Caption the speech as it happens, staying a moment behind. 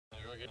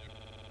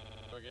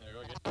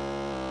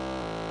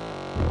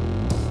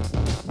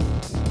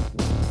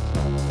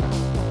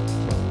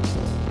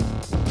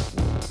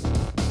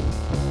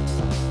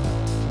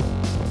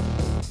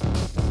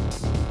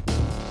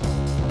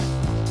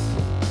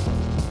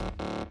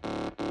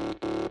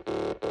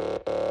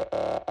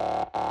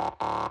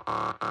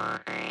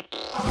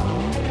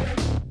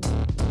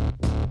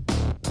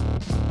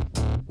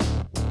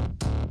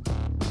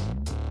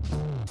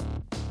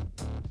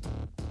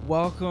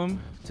Welcome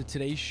to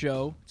today's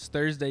show. It's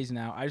Thursdays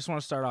now. I just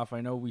want to start off.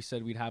 I know we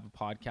said we'd have a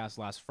podcast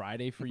last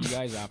Friday for you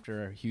guys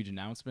after a huge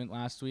announcement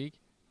last week,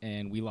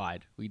 and we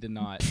lied. We did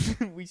not.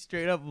 We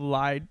straight up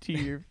lied to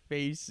your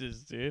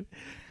faces, dude.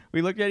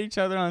 We looked at each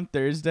other on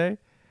Thursday.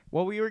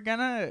 Well, we were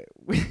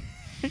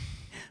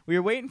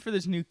waiting for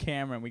this new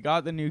camera. We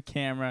got the new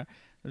camera.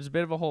 There's a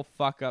bit of a whole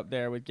fuck up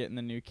there with getting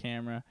the new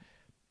camera.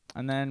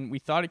 And then we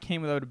thought it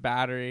came without a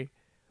battery,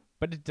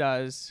 but it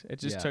does. It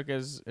just took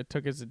us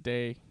a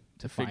day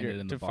to find it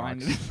in the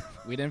box.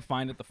 We didn't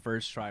find it the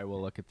first try.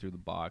 We'll look it through the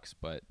box,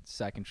 but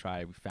second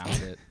try we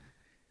found it.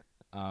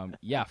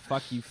 Yeah,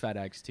 fuck you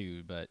FedEx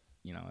too, but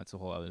you know that's a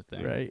whole other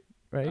thing.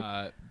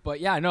 Right.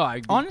 But yeah, no.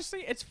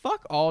 Honestly, it's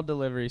fuck all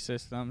delivery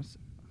systems.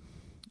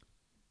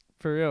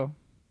 For real,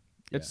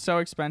 it's so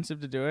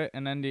expensive to do it,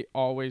 and then they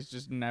always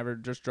just never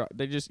just drop.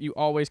 You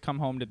always come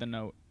home to the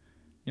note.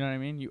 You know what I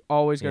mean? You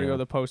always got to go to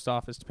the post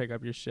office to pick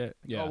up your shit.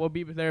 Yeah, we'll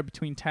be there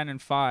between 10 and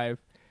 5.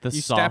 You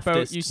step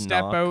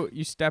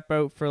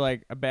out for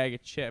like a bag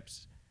of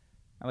chips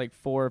at like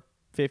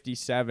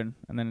 4:57,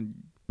 and then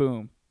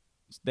boom,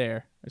 it's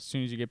there as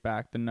soon as you get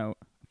back. The note.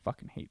 I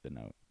fucking hate the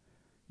note.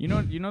 You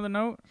know the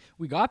note?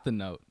 We got the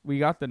note. We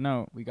got the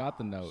note.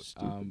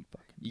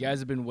 You guys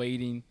have been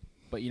waiting,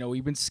 but you know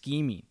we've been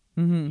scheming.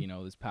 Mm-hmm. You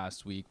know, this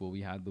past week. Well,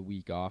 we had the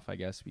week off, I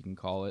guess we can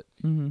call it.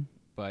 Mm-hmm.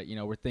 But you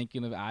know, we're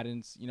thinking of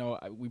adding. You know,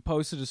 we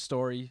posted a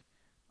story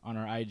on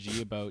our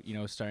IG about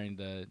starting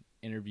to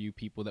interview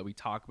people that we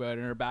talk about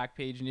in our back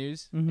page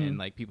news, and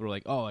like people were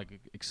like, oh,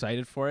 like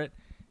excited for it,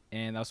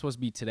 and that was supposed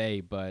to be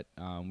today, but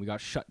we got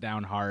shut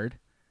down hard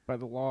by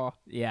the law.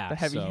 Yeah, the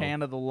heavy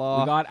hand of the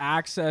law. We got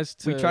access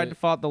to. We tried to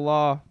fight the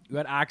law. We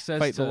got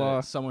access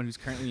to someone who's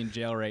currently in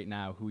jail right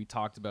now, who we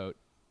talked about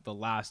the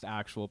last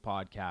actual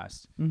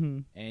podcast,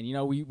 and you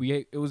know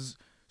we it was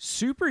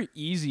super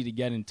easy to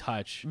get in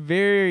touch.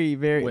 Very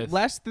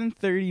less than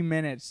 30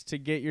 minutes to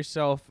get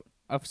yourself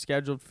a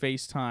scheduled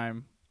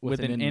FaceTime with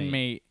an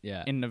inmate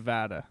in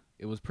Nevada.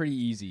 It was pretty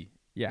easy.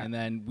 Yeah. And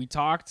then we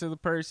talked to the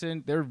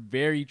person. They're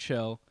very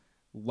chill.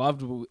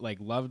 Loved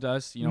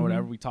us. You know,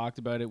 whatever. We talked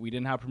about it. We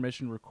didn't have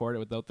permission to record it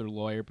without their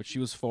lawyer, but she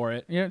was for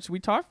it. Yeah, so we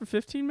talked for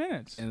 15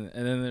 minutes. And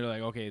then they're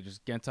like, okay,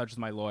 just get in touch with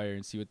my lawyer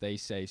and see what they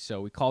say.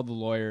 So we called the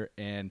lawyer,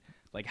 and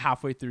like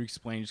halfway through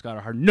explaining, just got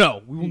a hard,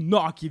 no, we will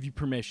not give you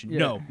permission.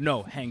 Yeah.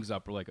 No, hangs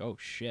up. We're like, oh,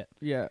 shit.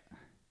 Yeah.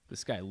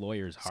 This guy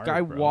lawyer's hard, This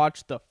guy bro.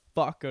 watched the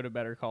fuck out of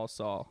Better Call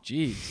Saul.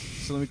 Jeez.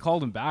 So then we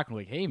called him back and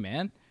we're like, hey,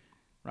 man,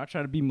 we're not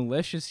trying to be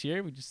malicious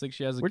here. We just think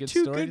she has a good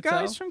story to tell. We're two good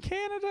guys from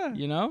Canada.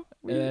 You know?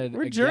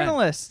 We're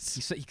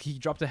journalists. He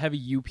dropped a heavy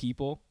you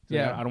people.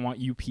 Yeah. I don't want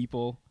you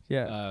people.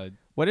 Yeah.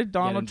 What did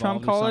Donald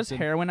Trump call us?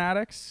 Heroin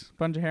addicts?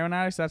 Bunch of heroin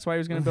addicts? That's why he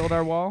was going to build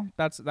our wall?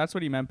 That's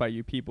what he meant by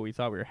you people. We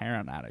thought we were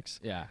heroin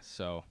addicts. Yeah.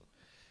 So,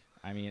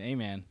 I mean, hey,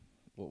 man.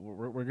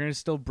 We're going to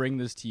still bring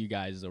this to you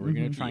guys, though. We're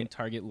going to try and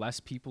target less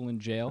people in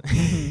jail.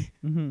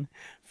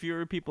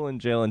 Fewer people in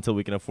jail until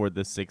we can afford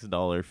the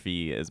 $6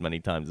 fee as many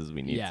times as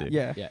we need to.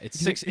 Yeah.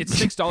 It's $6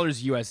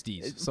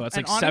 USD, so it's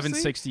like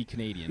 $7.60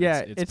 Canadian.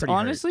 Yeah, it's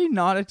honestly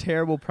not a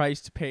terrible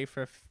price to pay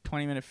for a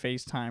 20-minute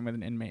FaceTime with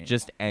an inmate.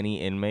 Just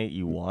any inmate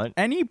you want?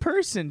 Any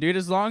person, dude,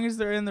 as long as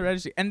they're in the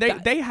registry. And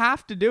they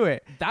have to do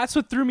it. That's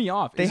what threw me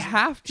off. They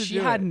have to do it. She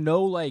had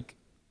no, like,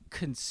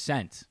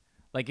 consent.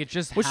 Like, it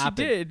just happened.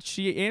 She did.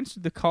 She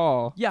answered the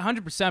call. Yeah,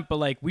 100%. But,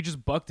 like, we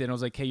just booked it. And I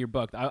was like, hey, you're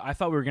booked. I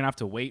thought we were going to have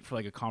to wait for,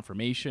 like, a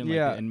confirmation. Like,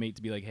 the inmate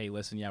to be like, hey,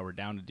 listen, we're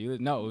down to do this.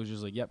 No, it was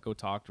just like, yep, go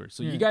talk to her.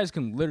 So you guys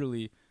can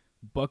literally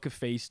book a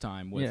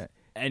FaceTime with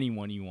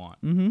anyone you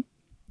want. Mm-hmm.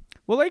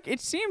 Well, like,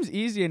 it seems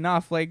easy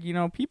enough. Like, you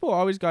know, people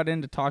always got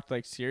in to talk to,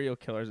 like, serial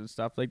killers and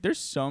stuff. Like, there's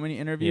so many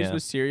interviews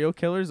with serial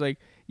killers. Like,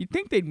 you'd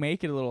think they'd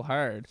make it a little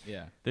hard.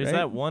 Yeah. There's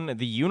that one,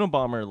 the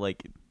Unabomber,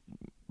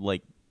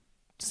 like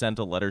sent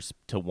a letter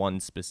to one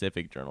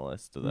specific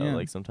journalist. So that,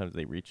 like, sometimes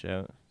they reach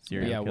out.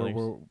 Serial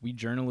killers. We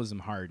journalism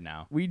hard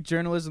now. We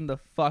journalism the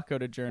fuck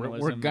out of journalism.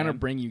 We're gonna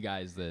bring you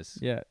guys this.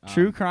 Yeah,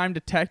 true crime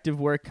detective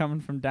work coming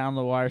from down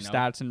the wire,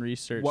 stats and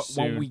research.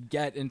 When we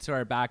get into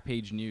our back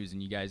page news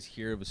and you guys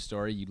hear of a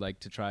story you'd like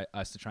to try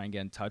and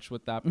get in touch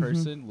with that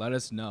person, let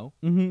us know.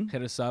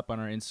 Hit us up on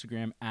our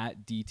Instagram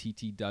at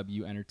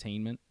DTTW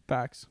Entertainment.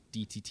 Facts.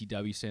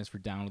 DTTW stands for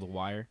Down to the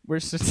Wire. We're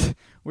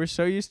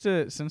so used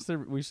to, since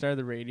we started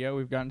the radio,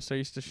 we've gotten so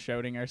used to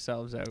shouting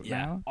ourselves out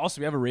now. Also,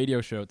 we have a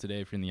radio show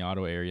today if you're in the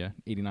Ottawa area,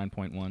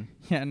 89.1.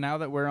 Yeah, now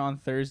that we're on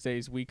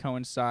Thursdays, we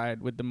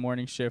coincide with the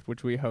morning shift,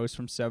 which we host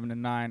from 7 to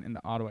 9 in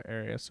the Ottawa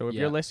area. So if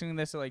you're listening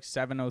to this at like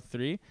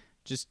 7:03,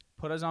 just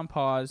put us on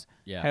pause.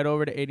 Yeah. Head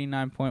over to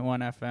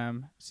 89.1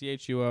 FM,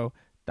 CHUO.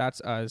 That's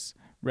us.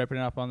 ripping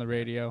it up on the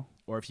radio.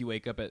 Or if you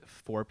wake up at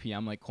 4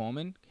 p.m. like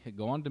Coleman,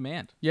 go on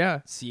demand. Yeah.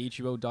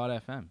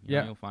 chuo.fm.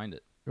 You'll find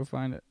it. You'll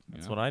find it.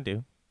 That's what I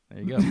do. There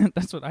you go.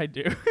 That's what I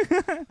do.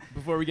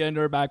 Before we get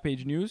into our back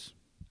page news,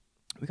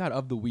 we got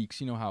of the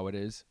weeks. You know how it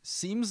is.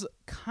 Seems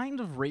kind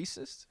of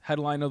racist.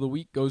 Headline of the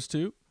week goes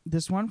to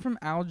this one from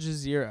Al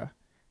Jazeera.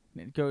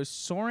 It goes,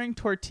 soaring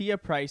tortilla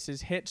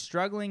prices hit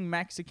struggling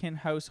Mexican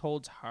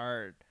households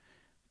hard.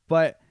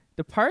 But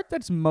the part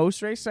that's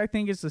most racist, I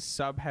think, is the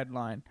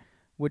sub-headline,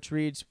 which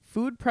reads,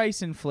 food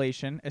price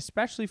inflation,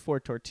 especially for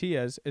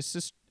tortillas,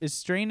 is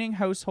straining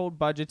household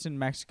budgets in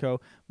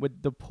Mexico,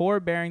 with the poor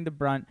bearing the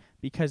brunt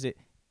because it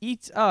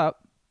eats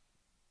up,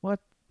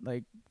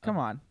 come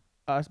on,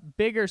 a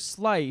bigger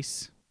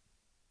slice,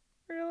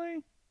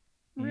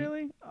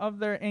 really, of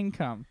their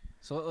income.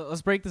 So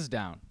let's break this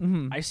down.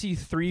 Mm-hmm. I see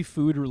 3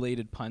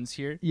 food-related puns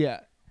here. Yeah.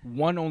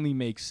 One only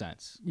makes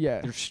sense.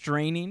 Yeah. They're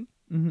straining,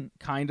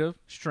 kind of.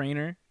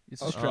 Strainer.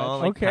 It's a stretch.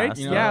 Okay.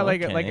 pasta. Yeah,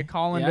 like Okay. a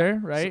colander,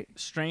 right?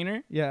 So,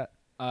 strainer. Yeah.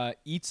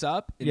 Eats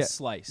up and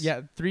slice.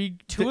 Yeah.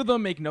 Two of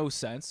them make no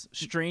sense.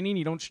 Straining,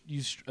 you don't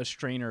use a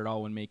strainer at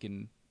all when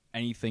making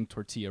anything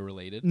tortilla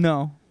related.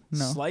 No.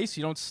 Slice,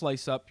 you don't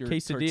slice up your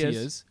Quesadillas.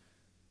 Tortillas.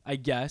 I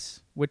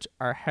guess. Which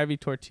are heavy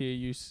tortilla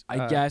use.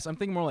 I guess. I'm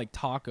thinking more like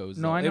tacos.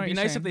 No, though. I know It'd what be you're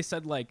nice saying. if they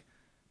said like,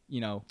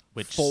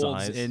 Which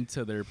folds size?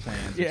 into their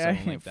plans or Yeah,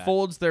 something like that.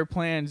 folds their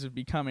plans of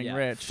becoming Yeah,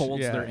 rich.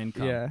 folds Yeah, their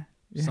income. Yeah.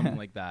 Something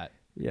like that.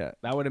 Yeah.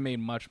 That would have made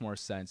much more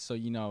sense. So,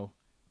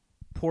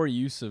 poor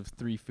use of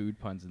 3 food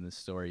puns in this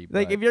story.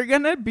 Like, but if you're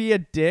going to be a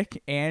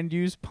dick and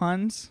use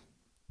puns,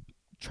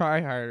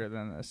 try harder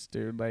than this,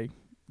 dude. Like,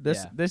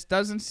 this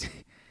doesn't...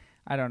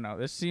 I don't know.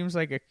 This seems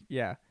like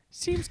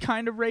seems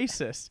kind of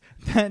racist.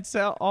 That's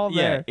all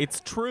there. Yeah, it's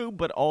true,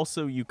 but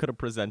also you could have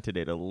presented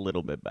it a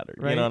little bit better.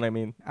 Right. You know what I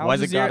mean? Al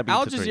Why's it gotta be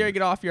Al to Jazeera, 3?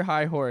 get off your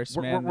high horse,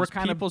 We're- man. we're There's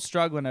kind of- people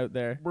struggling out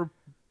there. we're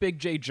Big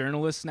J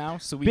journalists now,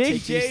 so we Big take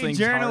these J things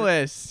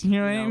journalists. You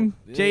know what I mean?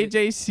 know,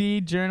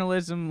 JJC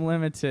Journalism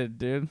Limited,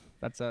 dude.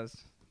 That's us.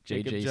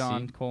 Jacob JJC?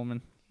 John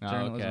Coleman. hard. Oh,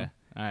 Journalism. okay.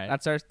 All right.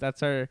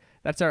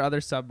 That's our other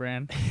sub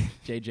brand.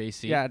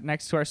 JJC. Yeah,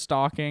 next to our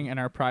stalking and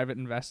our private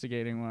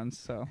investigating ones.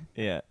 So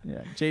Yeah.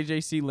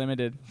 JJC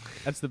Limited.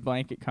 That's the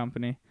blanket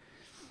company.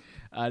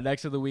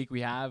 Next of the week,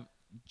 we have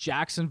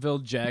Jacksonville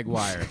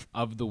Jaguar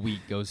of the week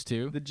goes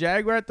to. The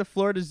jaguar at the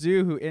Florida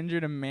Zoo who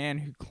injured a man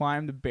who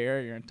climbed the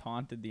barrier and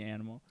taunted the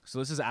animal. So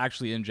this is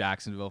actually in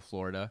Jacksonville,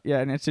 Florida. Yeah,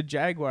 and it's a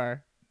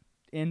jaguar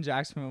in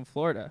Jacksonville,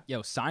 Florida.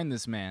 Yo, sign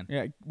this man.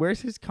 Yeah, where's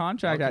his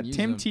contract Y'all at? can use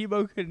Tim him.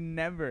 Tebow could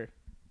never.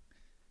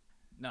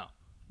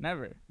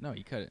 No,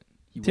 he couldn't.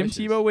 He Tim wishes.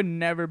 Tebow would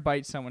never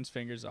bite someone's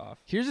fingers off.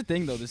 Here's the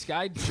thing, though. This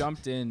guy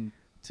jumped in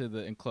to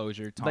the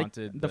enclosure,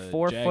 taunted the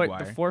 4 Jaguar.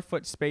 foot, the 4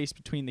 foot space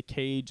between the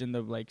cage and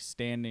the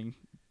standing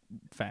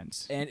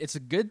fence. And it's a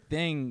good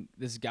thing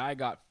this guy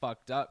got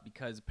fucked up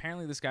because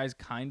apparently this guy's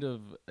kind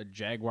of a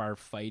jaguar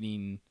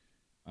fighting.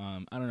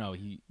 I don't know.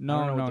 I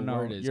don't know what the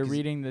word is. You're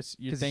reading this.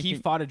 You're because thinking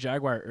he fought a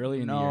jaguar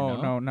early in the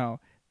year. No.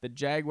 The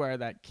jaguar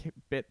that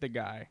bit the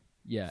guy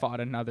fought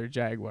another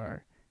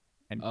jaguar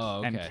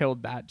and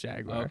killed that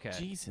jaguar. Okay.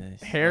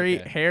 Jesus.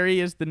 Harry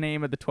is the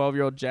name of the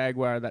 12-year-old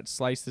jaguar that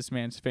sliced this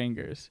man's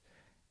fingers,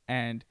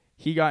 and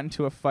he got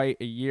into a fight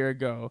a year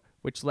ago,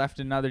 which left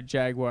another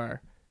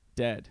jaguar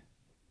dead.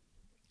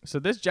 So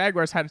this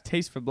jaguar's had a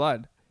taste for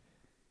blood,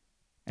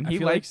 and he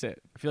likes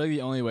it. I feel like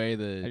the only way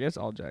I guess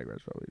all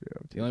jaguars probably do.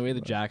 Have a the only taste way for the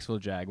blood. Jacksonville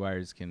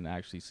Jaguars can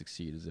actually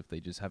succeed is if they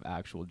just have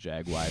actual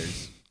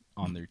jaguars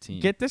on their team.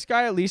 Get this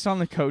guy at least on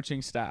the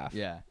coaching staff.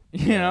 Yeah.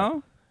 You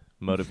know?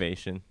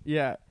 Motivation.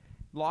 Yeah.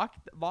 Lock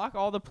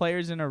all the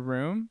players in a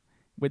room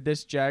with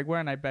this jaguar,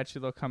 and I bet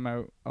you they'll come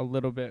out a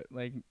little bit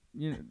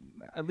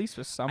at least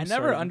with some. I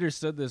never sort of-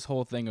 understood this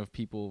whole thing of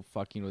people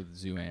fucking with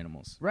zoo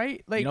animals.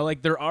 Right?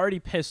 Like, they're already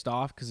pissed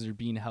off because they're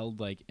being held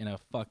like in a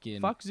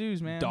fucking fuck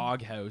zoos, man.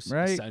 doghouse,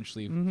 Right.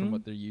 essentially from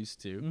what they're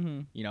used to.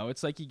 Mm-hmm.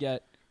 It's like you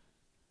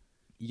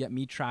get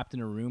me trapped in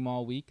a room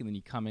all week, and then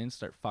you come in,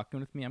 start fucking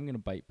with me. I'm gonna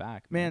bite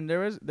back, Man,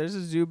 there's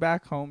a zoo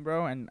back home,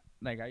 bro, and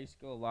like I used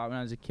to go a lot when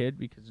I was a kid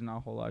because there's not a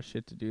whole lot of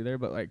shit to do there.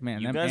 But like,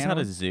 man, You them guys had a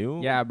animals- zoo?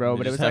 Yeah, bro, They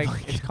but it was just like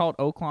have, it's called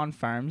Oaklawn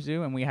Farm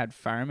Zoo, and we had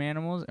farm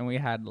animals and we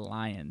had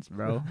lions,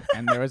 bro,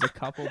 and there was a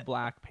couple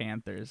black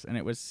panthers, and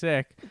it was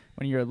sick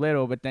when you were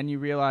little. But then you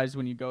realize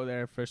when you go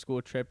there for a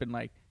school trip in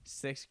like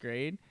 6th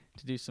grade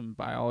to do some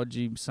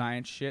biology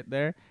science shit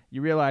there,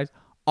 you realize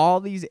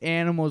all these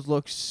animals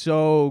look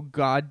so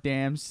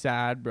goddamn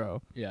sad,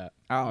 bro. Yeah.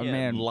 Oh Yeah,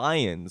 man,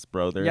 lions,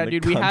 bro. They're yeah, in the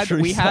dude, we had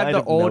countryside the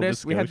of Nova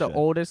oldest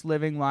Scotia.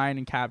 living lion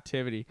in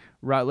captivity.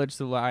 Rutledge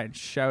the lion,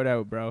 shout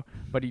out, bro.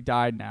 But he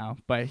died now.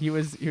 But he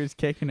was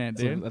kicking it,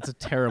 dude. That's a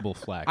terrible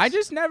flex. I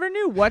just never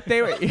knew what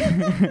they were. we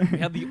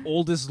had the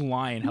oldest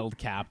lion held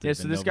captive. Yeah,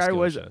 so in this Nova guy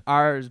was Scotia.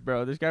 ours,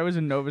 bro. This guy was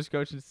a Nova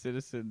Scotian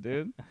citizen,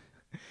 dude.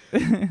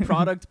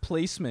 Product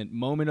placement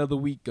moment of the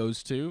week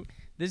goes to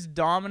This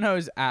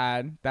Domino's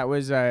ad that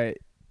was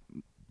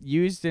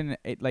used in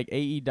like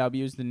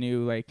AEW is the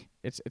new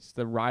it's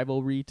the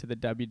rivalry to the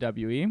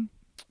WWE.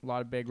 A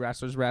lot of big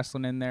wrestlers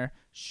wrestling in there.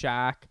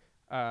 Shaq,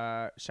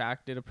 Shaq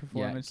did a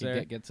performance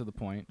there. Get to the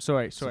point.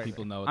 Sorry. So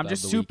people know. What I'm the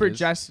just of the super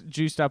week is.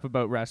 juiced up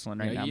about wrestling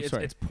right now. I'm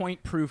sorry. It's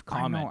point proof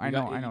comment. I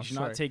know. You should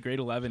not take grade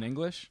 11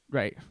 English.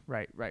 Right.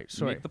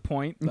 Sorry. Make the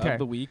point Okay. of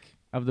the week.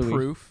 Of the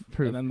proof,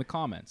 week. And then the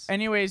comments.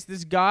 Anyways,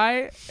 this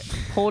guy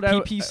pulled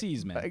out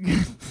PPCs,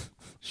 man.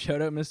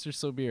 Shout out Mr.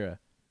 Sobira.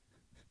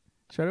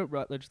 Shout out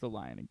Rutledge the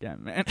Lion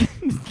again, man.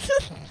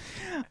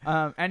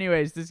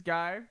 Anyways, this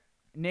guy,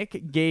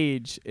 Nick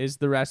Gage is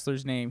the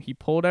wrestler's name. He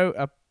pulled out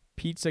a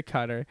pizza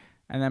cutter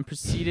and then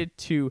proceeded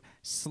to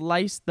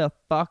slice the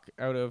fuck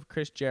out of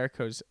Chris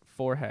Jericho's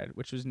forehead,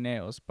 which was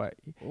nails, but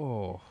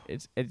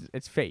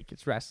it's fake.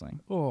 It's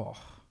wrestling.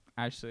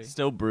 Actually,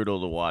 Still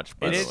brutal to watch.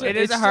 By the way. It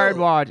is a hard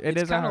watch.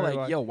 It's kind of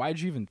like, yo, why'd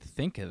you even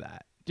think of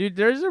that? Dude,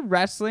 there's a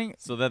wrestling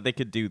so that they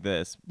could do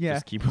this. Yeah.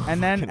 Just keep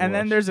and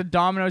then there's a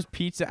Domino's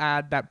pizza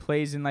ad that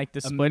plays in like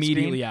the split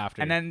immediately screen.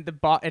 after. And then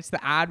it's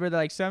the ad where they're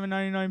like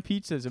 $7.99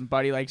 pizzas and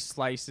Buddy like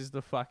slices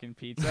the fucking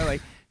pizza.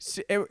 Like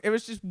it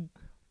was just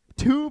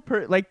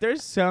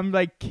there's some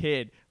like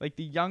kid, like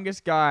the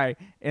youngest guy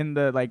in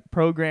the like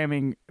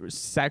programming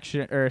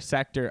section or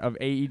sector of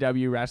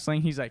AEW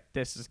wrestling. He's like,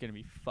 this is gonna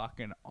be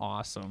fucking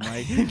awesome.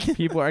 Like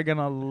people are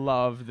gonna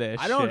love this.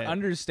 I don't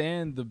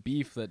understand the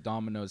beef that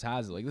Domino's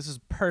has. Like this is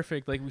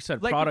perfect. Like we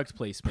said, Like, product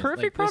placement.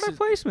 Perfect product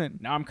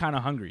placement. Now I'm kind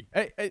of hungry.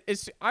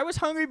 I was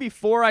hungry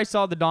before I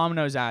saw the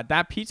Domino's ad.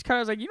 That pizza cutter,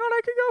 I was like, you know what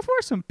I could go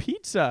for? Some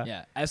pizza.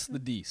 Yeah, S the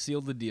D,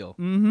 seal the deal.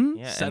 Mm-hmm.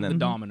 Yeah, Send the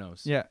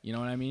Domino's. Yeah. You know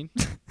what I mean?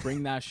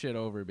 Bring that shit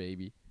over,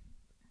 baby.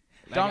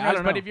 Like,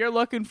 Domino's, but if you're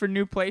looking for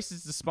new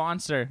places to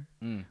sponsor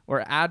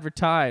or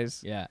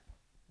advertise, yeah,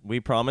 we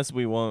promise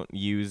we won't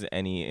use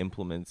any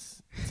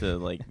implements to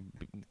like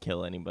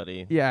kill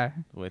anybody. Yeah,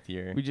 with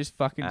your we just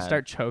fucking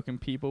start choking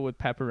people with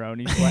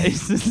pepperoni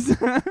slices.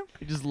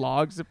 Just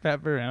logs of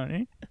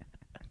pepperoni.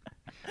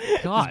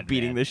 God, just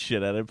beating the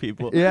shit out of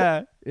people.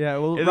 Yeah.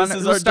 We'll, We'll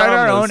start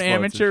our Domino's own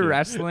amateur sponsorship.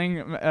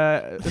 wrestling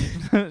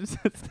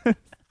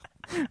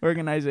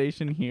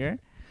organization here.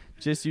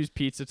 Just use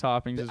pizza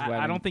toppings as well.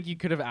 I don't think you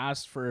could have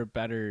asked for a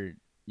better,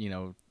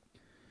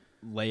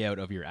 layout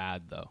of your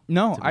ad though.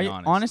 No, to be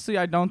honest. Honestly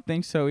I don't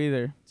think so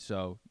either.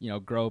 So,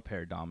 grow a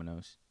pair of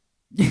Domino's.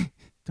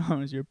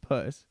 Domino's your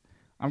puss.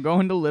 I'm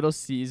going to Little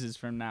Caesars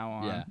from now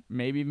on. Yeah.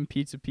 Maybe even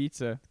Pizza.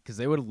 Because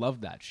they would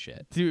love that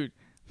shit. Dude.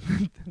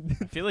 I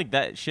feel like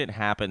that shit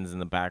happens in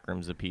the back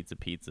rooms of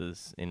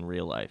Pizzas in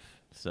real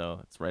life. So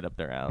it's right up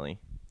their alley.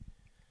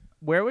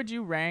 Where would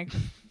you rank?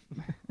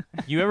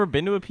 You ever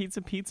been to a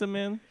Pizza,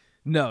 man?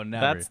 No,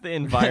 never. That's the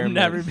environment.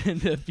 I've never been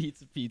to a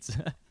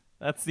Pizza.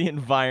 That's the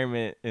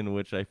environment in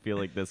which I feel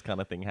like this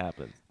kind of thing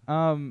happens.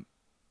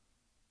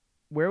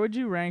 Where would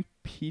you rank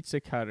Pizza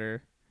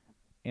Cutter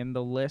in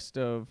the list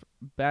of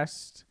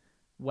best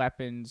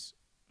weapons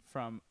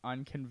from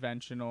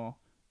unconventional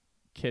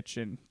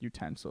kitchen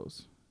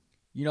utensils?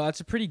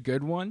 That's a pretty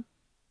good one.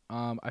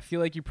 I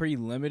feel like you're pretty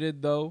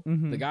limited though.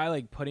 Mm-hmm. The guy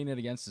like putting it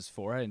against his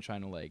forehead and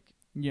trying to like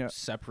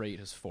separate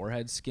his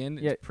forehead skin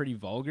is pretty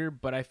vulgar.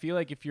 But I feel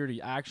like if you're to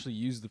actually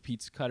use the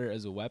pizza cutter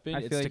as a weapon,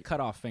 it's to cut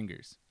off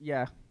fingers.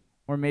 Yeah,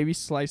 or maybe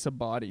slice a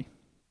body,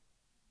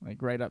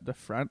 like right up the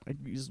front,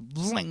 like just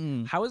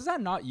zing. How is that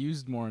not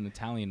used more in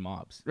Italian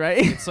mobs? Right,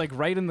 it's like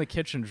right in the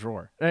kitchen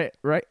drawer.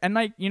 Right, and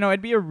like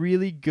it'd be a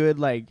really good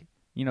like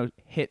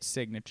hit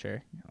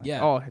signature. Like,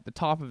 yeah. Oh, the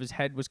top of his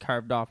head was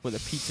carved off with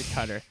a pizza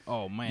cutter.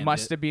 Oh man,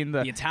 must have been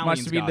the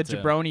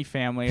Jabroni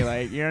family.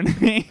 Like you know what I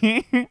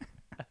mean.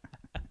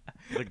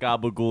 The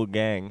Gabagool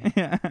gang.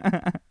 All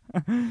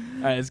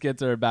right, let's get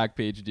to our back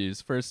page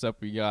news. First up,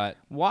 we got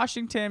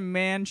Washington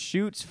man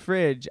shoots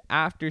fridge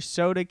after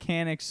soda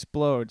can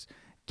explodes.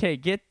 Okay,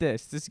 get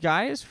this. This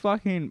guy is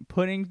fucking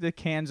putting the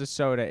cans of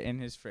soda in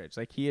his fridge.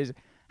 Like he is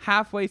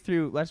halfway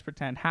through. Let's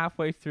pretend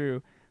halfway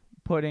through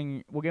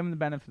putting. We'll give him the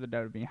benefit of the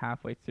doubt of being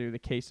halfway through the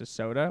case of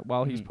soda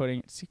while he's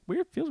putting. See,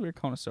 feels weird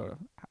calling it soda.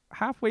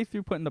 Halfway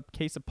through putting the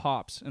case of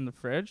pops in the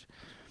fridge,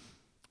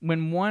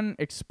 when one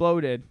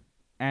exploded.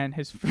 And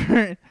his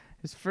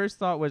first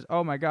thought was,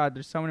 oh, my God,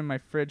 there's someone in my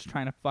fridge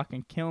trying to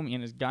fucking kill me.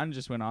 And his gun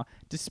just went off,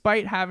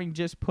 despite having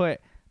just put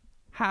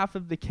half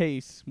of the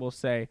case, we'll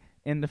say,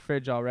 in the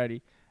fridge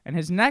already. And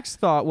his next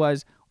thought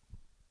was,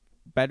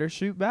 better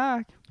shoot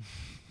back.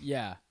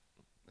 Yeah.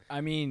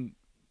 I mean,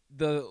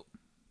 the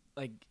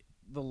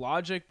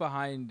logic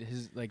behind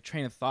his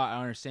train of thought, I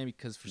don't understand,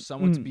 because for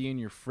someone to be in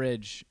your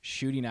fridge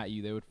shooting at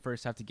you, they would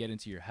first have to get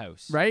into your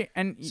house. Right.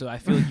 And so I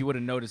feel like you would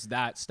have noticed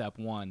that, step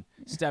one.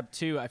 Step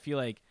two, I feel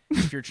like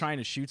if you're trying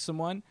to shoot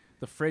someone,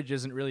 the fridge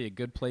isn't really a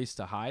good place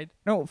to hide.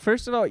 No,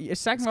 first of all,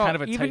 second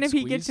of all, even if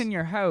he gets in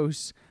your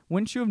house,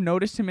 wouldn't you have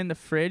noticed him in the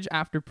fridge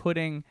after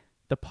putting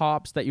the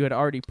pops that you had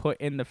already put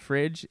in the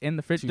fridge?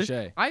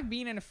 Touché. I've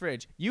been in a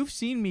fridge. You've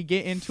seen me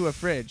get into a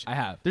fridge. I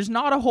have. There's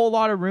not a whole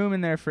lot of room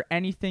in there for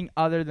anything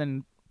other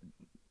than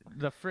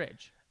the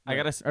fridge. Or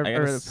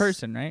the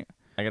person, right?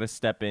 I gotta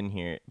step in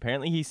here.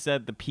 Apparently, he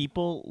said the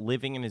people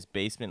living in his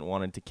basement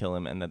wanted to kill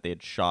him and that they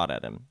had shot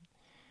at him.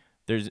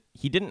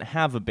 He didn't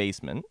have a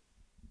basement.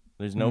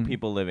 There's no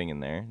people living in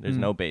there. There's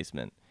no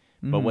basement.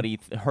 But what he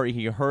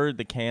heard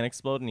the can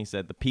explode, and he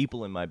said, the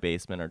people in my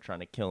basement are trying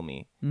to kill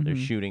me. They're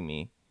shooting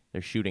me.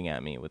 They're shooting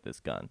at me with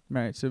this gun.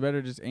 Right, so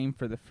better just aim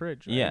for the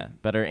fridge, right? Yeah,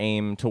 better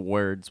aim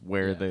towards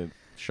where the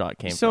shot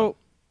came from. So,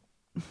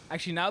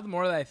 actually, now the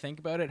more that I think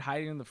about it,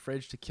 hiding in the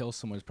fridge to kill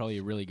someone is probably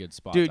a really good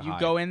spot. dude, to you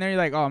hide. go in there, you're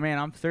like, oh man,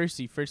 I'm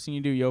thirsty. First thing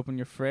you do, you open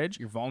your fridge.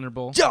 You're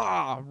vulnerable.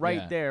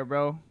 Right there,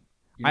 bro.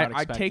 You're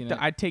not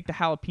I'd take the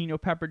jalapeno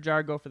pepper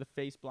jar, go for the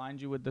face,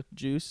 blind you with the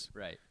juice.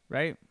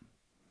 Right.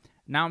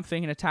 Now I'm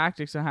thinking of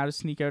tactics on how to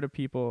sneak out of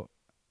people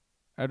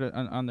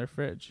on their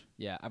fridge.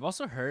 Yeah, I've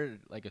also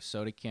heard like a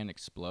soda can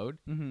explode.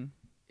 Mm-hmm.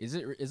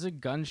 Is a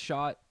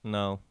gunshot?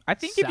 No. I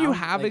think if you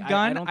have a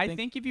gun, I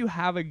think if you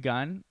have a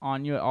gun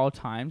on you at all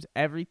times,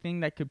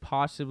 everything that could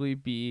possibly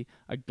be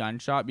a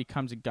gunshot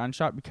becomes a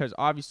gunshot because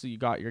obviously you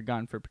got your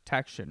gun for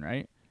protection,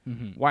 right?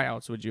 Mm-hmm. Why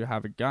else would you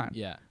have a gun?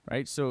 Yeah.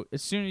 Right? So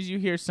as soon as you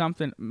hear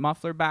something,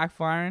 muffler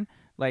backfiring,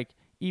 like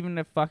even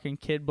a fucking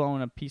kid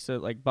blowing a piece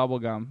of like bubble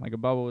gum, like a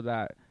bubble with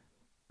that,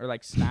 or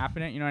like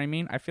snapping it, you know what I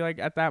mean? I feel like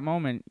at that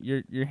moment,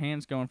 your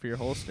hand's going for your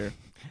holster.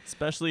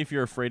 Especially if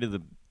you're afraid of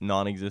the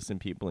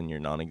non-existent people in your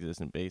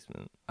non-existent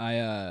basement.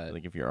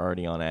 Like if you're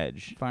already on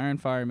edge. Fire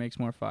and fire makes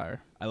more fire.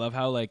 I love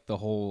how like the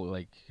whole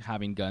like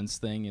having guns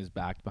thing is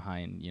backed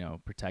behind,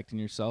 protecting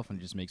yourself, and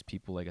it just makes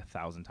people like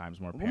 1,000 times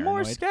more paranoid.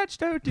 More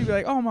sketched out to be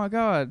like, oh my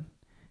God.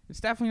 It's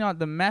definitely not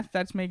the meth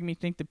that's making me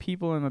think the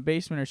people in my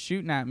basement are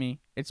shooting at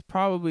me. It's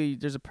probably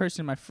there's a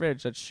person in my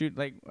fridge that's shooting.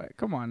 Like,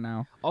 come on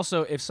now.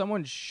 Also, if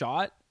someone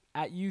shot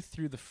at you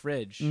through the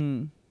fridge,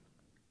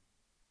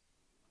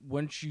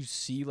 wouldn't you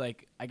see,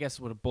 like, I guess,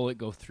 would a bullet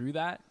go through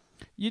that?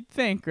 You'd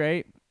think,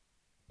 right?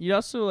 You'd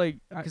also, like,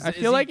 I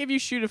feel like if you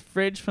shoot a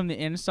fridge from the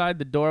inside,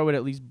 the door would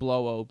at least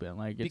blow open.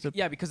 Like,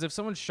 because if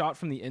someone shot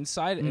from the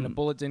inside and a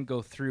bullet didn't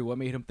go through, what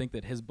made him think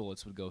that his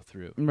bullets would go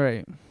through?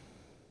 Right.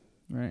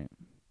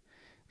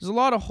 There's a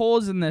lot of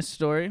holes in this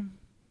story,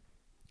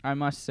 I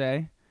must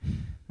say.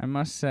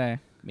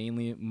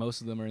 Mainly,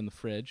 most of them are in the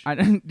fridge.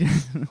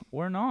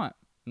 Or not.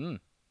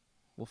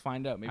 We'll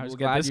find out. Maybe we'll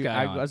get this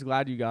guy on. I was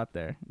glad you got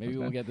there. Maybe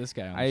we'll get this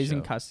guy on. He's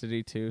in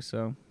custody too,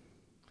 so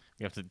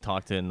you have to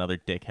talk to another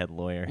dickhead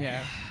lawyer.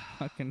 Yeah,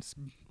 fucking.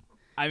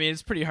 I mean,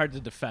 it's pretty hard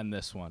to defend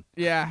this one.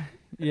 Yeah.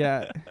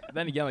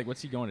 Then again, like,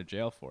 what's he going to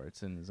jail for?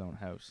 It's in his own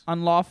house.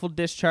 Unlawful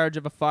discharge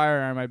of a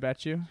firearm, I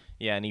bet you.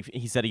 Yeah, and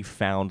he said he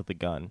found the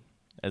gun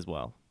as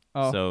well.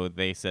 Oh. So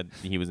they said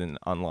he was in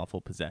unlawful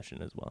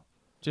possession as well.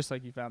 Just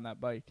like you found that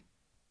bike.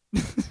 I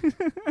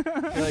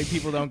feel like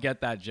people don't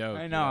get that joke.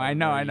 I know.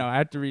 I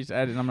have to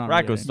reset it. I'm not.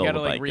 Rocco stole you the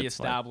gotta bike.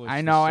 Reestablish.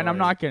 I know, and I'm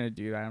not gonna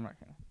do that. I'm not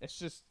gonna. It's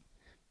just,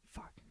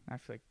 fuck. I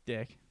feel like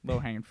dick. Low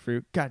hanging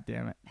fruit. God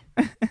damn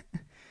it.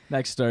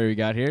 Next story we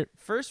got here.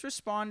 First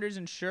responders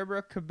in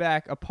Sherbrooke,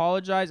 Quebec,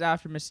 apologize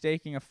after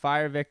mistaking a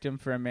fire victim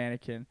for a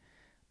mannequin.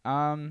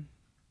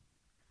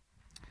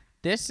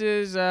 This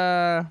is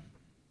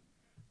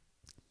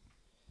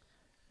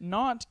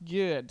not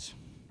good,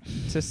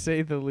 to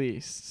say the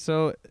least.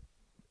 So,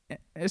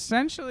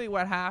 essentially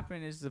what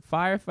happened is the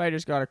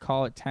firefighters got a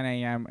call at 10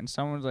 a.m. and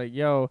someone's like,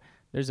 yo,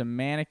 there's a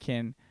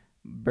mannequin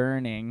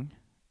burning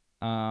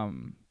by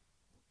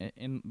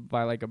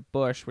like a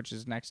bush, which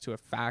is next to a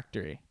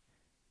factory,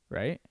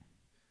 right?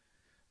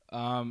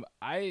 At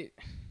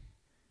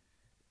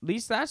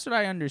least that's what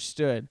I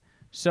understood.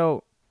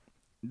 So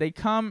they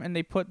come and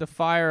they put the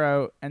fire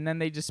out, and then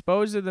they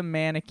dispose of the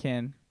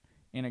mannequin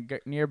in a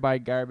nearby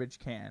garbage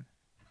can.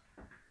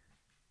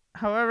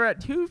 However,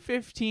 at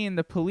 2:15,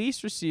 the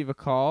police receive a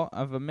call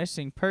of a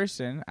missing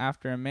person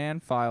after a man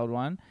filed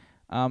one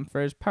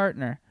for his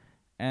partner.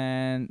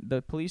 And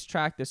the police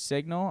tracked the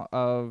signal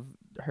of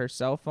her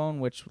cell phone,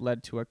 which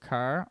led to a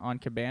car on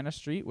Cabana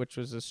Street, which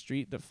was a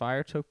street the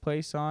fire took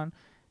place on.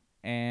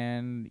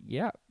 And,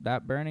 yeah,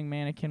 that burning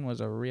mannequin was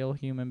a real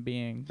human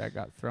being that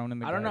got thrown in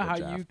the garbage. I don't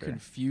know how you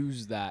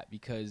confuse that,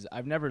 because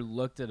I've never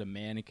looked at a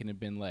mannequin and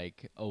been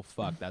like, oh,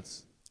 fuck,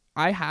 that's...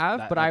 I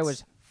have, but I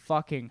was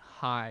fucking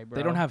high, bro.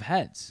 They don't have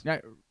heads. Yeah,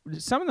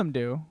 some of them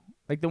do.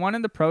 Like the one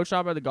in the pro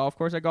shop at the golf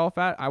course I golf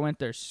at, I went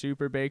there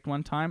super baked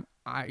one time.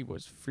 I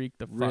was freaked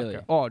the fuck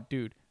out. Oh,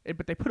 dude.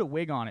 But they put a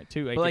wig on it,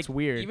 too. Like, it's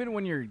weird. Even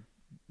when you're,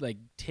 like,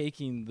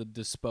 taking the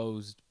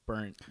disposed,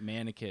 burnt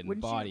mannequin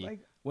body...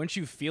 Wouldn't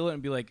you feel it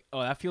and be like, oh,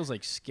 that feels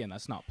like skin.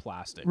 That's not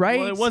plastic. Right?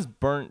 Well, it was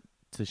burnt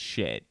to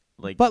shit.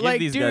 Like, but give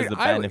these guys the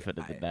benefit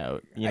of the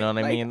doubt. You know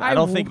what I mean? I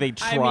don't think they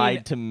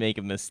tried to make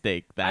a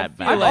mistake that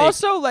bad. Like,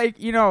 also, like,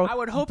 I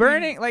would hope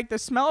burning, like, the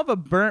smell of a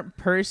burnt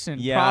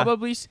person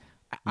probably...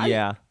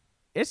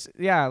 It's,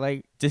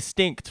 like...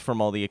 distinct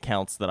from all the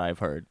accounts that I've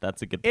heard.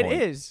 That's a good point.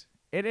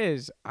 It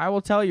is. I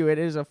will tell you, it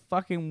is a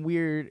fucking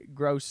weird,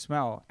 gross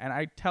smell. And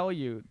I tell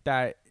you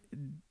that...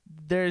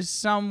 There's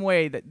some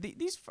way that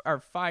these are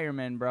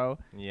firemen, bro.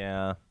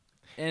 Yeah.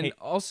 And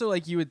also,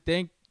 like, you would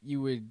think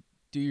you would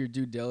do your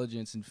due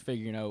diligence in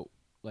figuring out,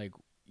 like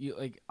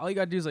all you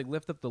gotta do is like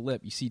lift up the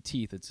lip. You see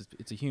teeth.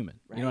 It's a human.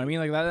 Right. You know what I mean?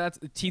 Like that's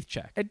a teeth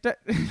check.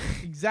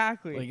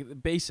 Exactly.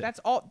 Like basic. That's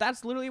all.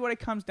 That's literally what it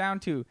comes down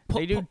to.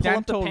 They do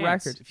dental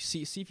records.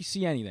 See if you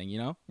see anything. You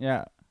know.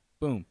 Yeah.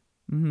 Boom.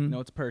 Mm-hmm. You know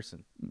it's a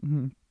person.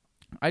 Mm-hmm.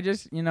 I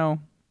just, you know,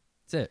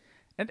 That's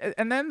it.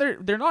 and then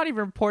they're not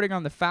even reporting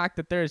on the fact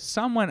that there is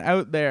someone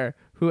out there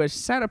who has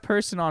set a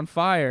person on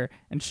fire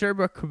in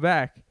Sherbrooke,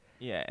 Quebec.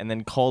 Yeah, and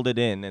then called it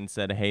in and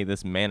said, "Hey,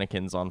 this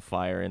mannequin's on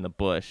fire in the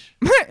bush."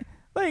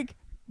 Like,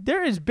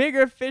 there is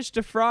bigger fish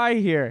to fry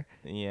here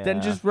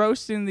than just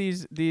roasting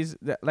these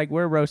like,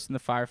 we're roasting the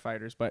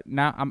firefighters, but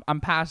now I'm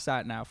past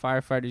that now.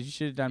 Firefighters, you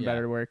should have done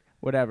better work,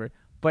 whatever.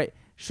 But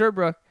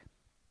Sherbrooke,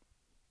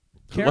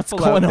 what's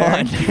going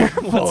on?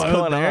 Careful What's out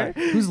going there.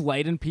 on? Who's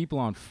lighting people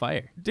on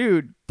fire?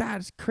 Dude,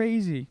 that's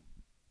crazy.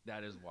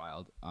 That is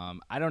wild.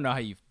 I don't know how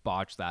you've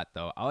botched that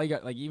though. I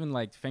like even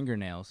like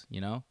fingernails.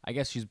 You know, I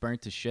guess she's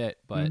burnt to shit,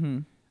 but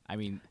I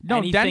mean,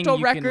 No, dental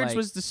you can, records like,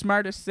 was the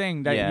smartest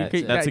thing. That Yeah, you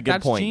could, that's a good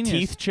that's point. Genius.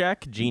 Teeth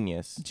check,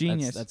 genius.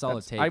 Genius. That's all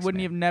it takes, I wouldn't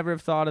man. have never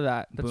have thought of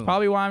that. That's Boom.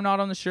 probably why I'm not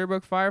on the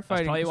Sherbrooke firefighting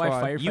That's probably why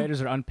squad.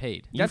 firefighters are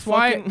unpaid. That's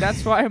why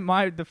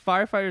the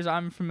firefighters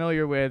I'm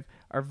familiar with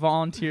are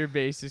volunteer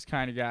basis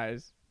kind of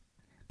guys.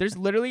 There's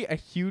literally a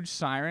huge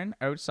siren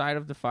outside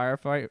of the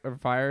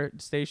fire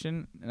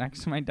station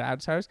next to my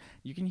dad's house.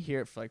 You can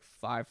hear it for like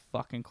 5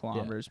 fucking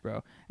kilometers,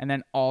 bro. And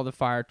then all the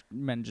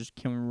firemen just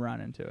can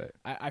run into it.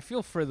 I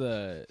feel for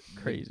the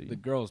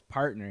girl's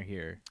partner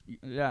here,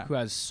 Yeah. who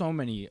has so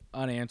many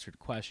unanswered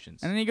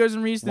questions. And then he goes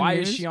and reads the Why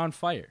news. is she on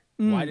fire?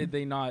 Why did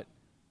they not?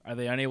 Are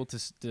they unable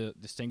to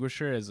distinguish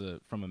her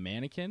from a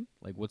mannequin?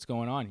 Like, what's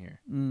going on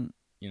here?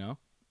 You know.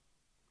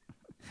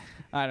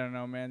 I don't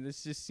know, man.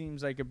 This just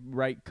seems like a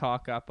right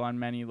cock up on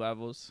many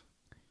levels.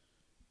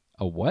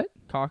 A what?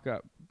 Cock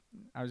up.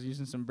 I was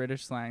using some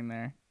British slang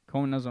there.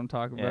 Cohen knows what I'm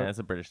talking Yeah, about. that's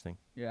a British thing.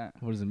 Yeah.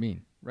 What does it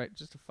mean? Right,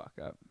 just a fuck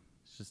up.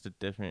 It's just a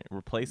different.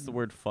 Replace the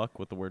word "fuck"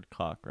 with the word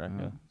 "cock," right?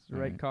 It's the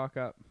right cock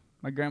up.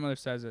 My grandmother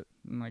says it.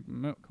 I'm like,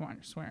 come on,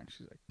 you're swearing.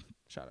 She's like,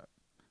 shut up.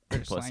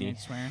 British slang Pussy. ain't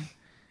swearing.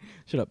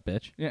 Shut up,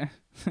 bitch. Yeah.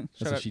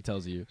 That's what she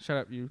tells you. Shut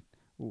up, you.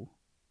 Ooh.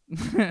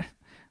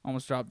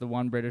 Almost dropped the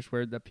one British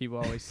word that people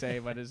always say,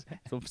 but is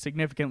so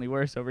significantly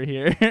worse over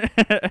here.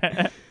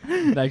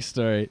 Next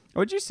story.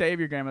 What'd you say if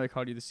your grandmother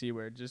called you the C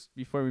word? Just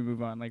before we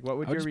move on, like, what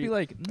would I would your just be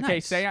like, nice.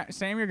 Okay,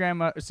 say I'm your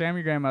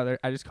grandmother.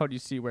 I just called you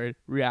C word.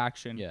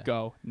 Reaction. Yeah.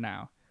 Go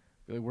now.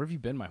 Be like, where have you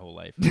been my whole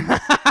life?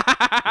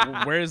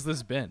 Where has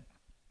this been?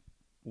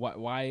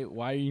 Why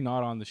are you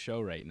not on the show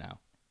right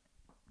now?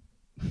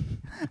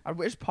 I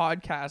wish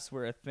podcasts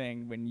were a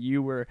thing when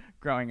you were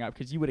growing up,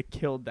 because you would have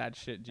killed that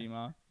shit,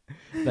 Gma.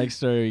 Next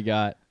story we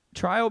got.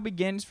 Trial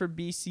begins for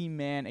BC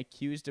man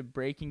accused of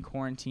breaking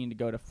quarantine to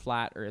go to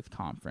Flat Earth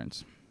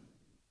conference.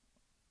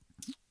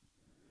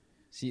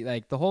 See,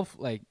 like the whole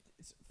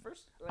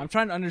I'm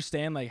trying to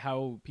understand like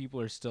how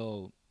people are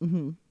still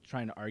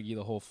trying to argue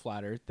the whole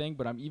flat Earth thing,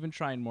 but I'm even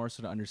trying more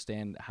so to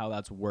understand how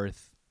that's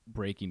worth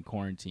breaking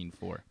quarantine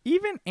for.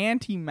 Even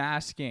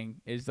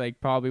anti-masking is like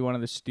probably one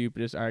of the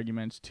stupidest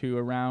arguments too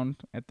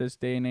around at this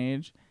day and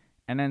age.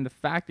 And then the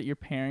fact that you're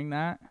pairing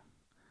that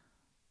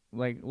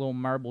like little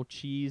marble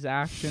cheese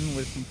action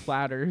with some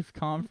Flat Earth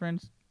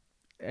conference,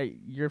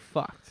 you're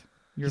fucked.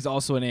 He's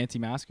also an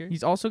anti-masker?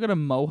 He's also got a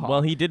mohawk.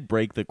 Well, he did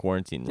break the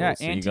quarantine rules. yeah,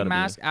 so you gotta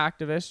anti-mask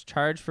activist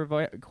charged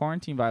for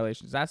quarantine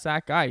violations. That's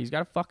that guy. He's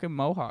got a fucking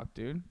mohawk,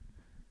 dude.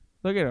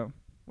 Look at him.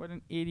 What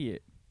an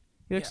idiot.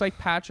 He looks like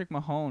Patrick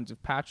Mahomes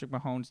if Patrick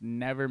Mahomes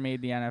never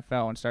made the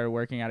NFL and started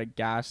working at a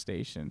gas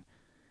station.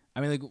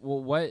 I mean, like,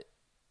 well,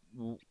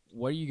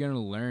 what are you going to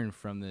learn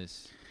from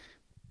this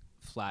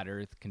flat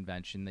Earth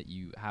convention that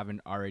you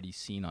haven't already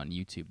seen on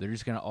YouTube? They're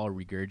just going to all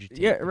regurgitate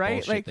the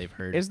bullshit like, they've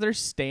heard. Is there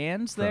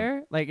stands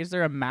there? Like, is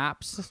there a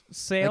maps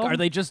sale? Like, are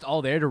they just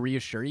all there to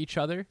reassure each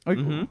other? Like,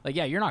 Like,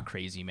 yeah, you're not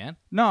crazy, man.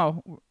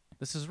 No.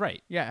 This is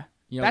right. Yeah.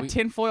 You know, that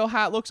tinfoil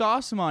hat looks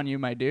awesome on you,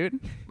 my dude.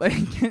 Like,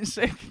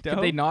 sick, dope.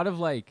 Could they not have,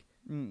 like,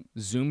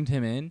 zoomed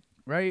him in?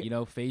 Right. You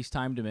know,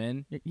 FaceTimed him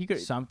in? He could,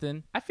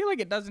 something? I feel like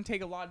it doesn't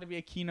take a lot to be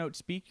a keynote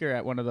speaker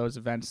at one of those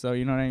events, though.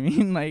 You know what I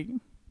mean? Like,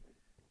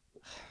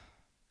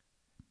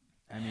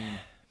 I mean,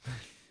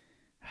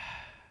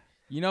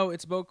 you know,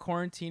 it's about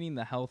quarantining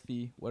the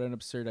healthy. What an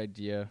absurd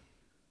idea.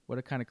 What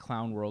a kind of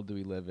clown world do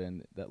we live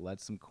in that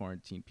lets them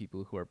quarantine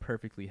people who are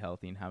perfectly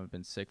healthy and haven't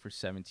been sick for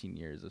 17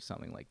 years of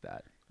something like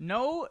that?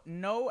 no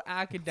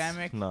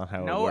academic, not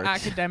how it no works.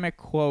 academic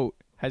quote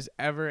has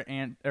ever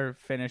or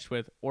finished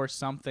with or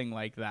something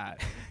like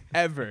that,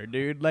 ever,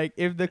 dude. Like,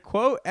 if the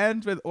quote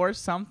ends with or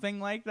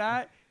something like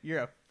that, you're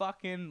a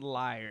fucking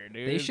liar,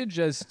 dude. They should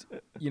just,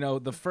 you know,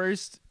 the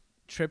first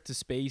trip to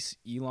space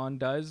Elon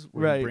does,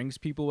 where he brings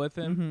people with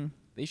him.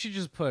 They should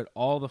just put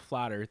all the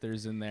flat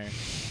earthers in there,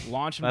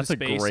 launch them That's to a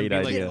space, great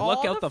and be idea. like,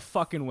 look All out the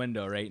fucking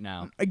window right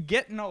now. And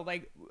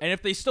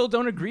if they still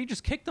don't agree,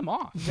 just kick them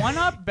off. one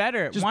up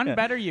better, one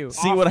better you.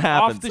 See what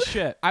happens. Off the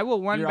shit. I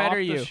will one You're better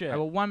off the you. shit. I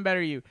will one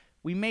better you.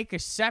 We make a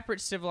separate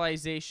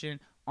civilization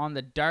on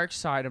the dark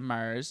side of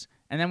Mars,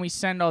 and then we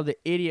send all the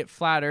idiot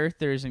flat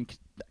earthers and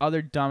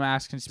other dumbass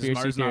Does conspiracy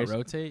Mars not theories.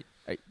 rotate?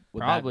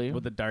 Probably.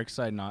 Would the dark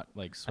side not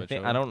like switch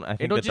over? I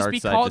think It'll the just dark be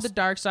side called just the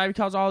dark side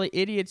because all the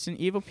idiots and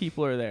evil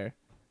people are there.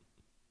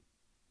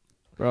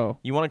 bro.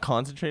 You want to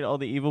concentrate all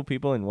the evil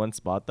people in one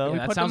spot, though? Yeah,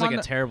 that put sounds them like on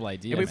a terrible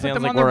idea. if we It put sounds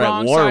them like on the we're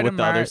wrong at war side with of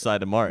the other Mars.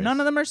 side of Mars. None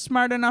of them are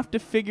smart enough to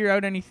figure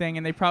out anything,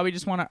 and they probably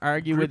just want to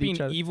argue with Grouping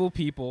each other. evil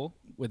people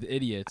with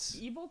idiots.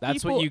 Evil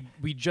That's people- what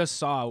we just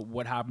saw.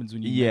 What happens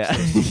when you Yeah.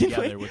 mix those two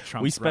together with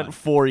Trump's we spent run.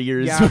 4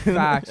 years. Yeah,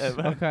 facts.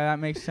 Okay, that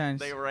makes sense.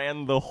 They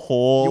ran the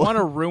whole. You want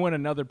to ruin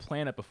another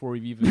planet before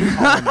we've even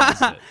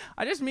colonized it.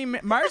 I just mean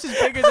Mars is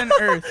bigger than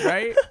Earth,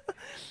 right?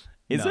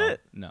 Is No,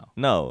 it? No.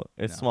 No,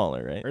 it's No.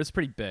 smaller, right? Earth's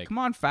pretty big. Come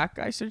on, fat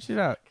guy, search it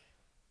up.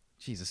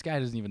 Jeez, this guy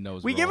doesn't even know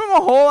his We role. give him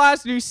a whole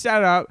ass new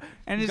setup,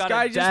 and He's this got a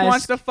guy just desk,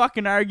 wants to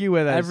fucking argue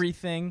with us.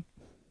 everything.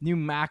 New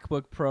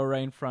MacBook Pro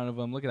right in front of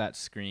him. Look at that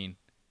screen.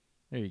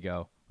 There you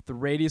go. The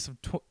radius of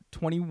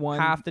 21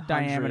 half the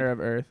diameter of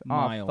Earth.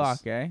 miles. Oh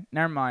fuck, eh?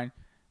 Never mind.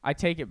 I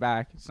take it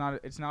back. It's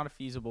not a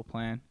feasible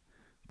plan.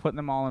 Putting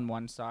them all on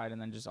one side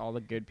and then just all the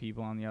good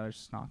people on the other is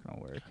just not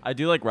gonna work. I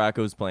do like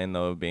Rocco's plan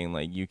though, of being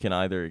like, you can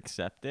either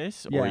accept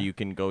this Yeah. or you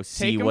can go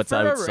see 'em what's for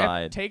a rip-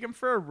 outside. Take them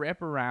for a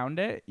rip around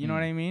it. You know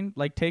what I mean?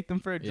 Like take them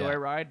for a Yeah.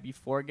 joyride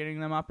before getting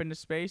them up into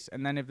space,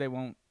 and then if they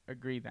won't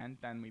agree, then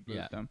we boost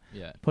Yeah. them.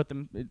 Yeah.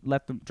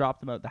 Drop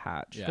them out the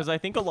hatch. Yeah. Because I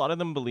think a lot of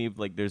them believe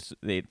like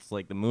it's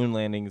like the moon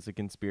landing is a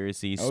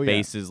conspiracy, Oh, yeah.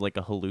 space is like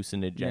a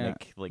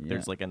hallucinogenic, like Yeah.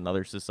 there's like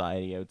another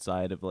society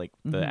outside of like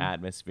the Mhm.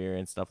 atmosphere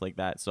and stuff like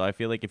that. So I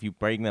feel like if you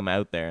bring them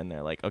out there and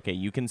they're like, okay,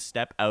 you can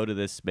step out of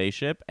this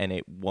spaceship and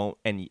it won't,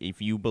 and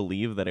if you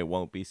believe that it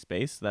won't be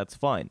space, that's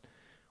fine.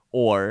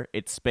 Or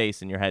it's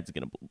space and your head's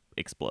gonna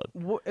explode.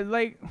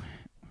 Like,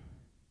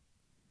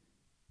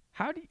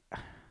 how do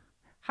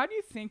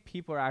you think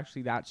people are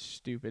actually that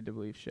stupid to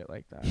believe shit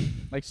like that?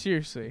 Like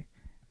seriously,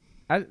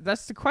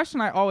 that's the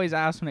question I always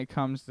ask when it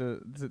comes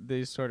to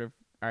these sort of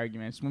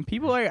arguments. When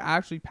people are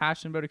actually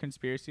passionate about a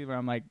conspiracy, where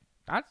I'm like,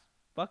 that's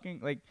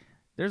fucking like,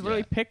 there's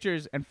literally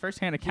pictures and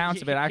firsthand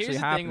accounts of it actually Here's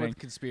the happening. thing with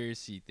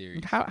conspiracy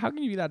theories. How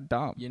can you be that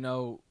dumb? You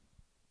know,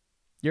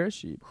 You're a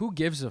sheep, who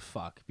gives a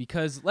fuck?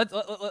 Because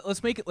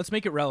let's make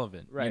it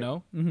relevant. right? You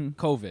know, Mm-hmm.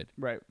 COVID.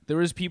 Right. There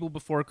was people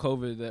before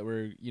COVID that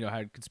were,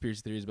 had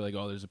conspiracy theories about like,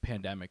 oh, there's a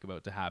pandemic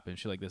about to happen.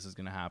 Shit like this is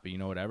gonna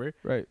happen. Whatever.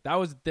 Right. That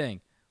was the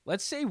thing.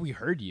 Let's say we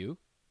heard you,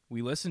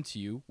 we listened to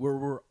you.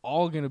 We're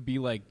all gonna be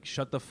like,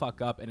 shut the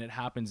fuck up, and it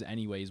happens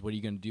anyways. What are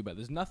you gonna do about it?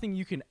 There's nothing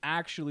you can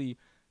actually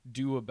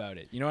do about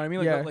it. You know what I mean?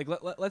 Like,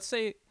 Yeah. let's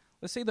say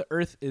the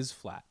Earth is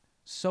flat.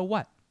 So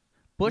what?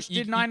 Bush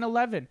did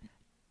 9/11.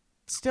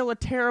 Still a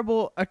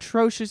terrible,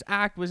 atrocious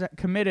act was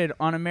committed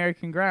on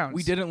American grounds.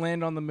 We didn't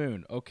land on the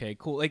moon. Okay,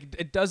 cool. Like,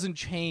 it doesn't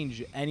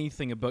change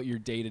anything about your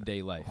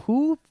day-to-day life.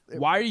 Who?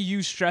 Why are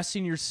you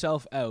stressing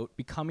yourself out,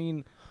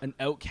 becoming an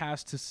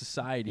outcast to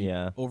society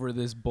over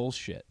this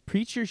bullshit?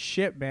 Preach your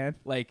shit, man.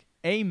 Like,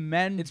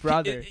 amen,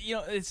 brother.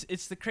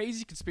 It's the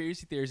crazy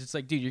conspiracy theories. It's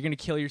like, dude, you're gonna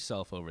kill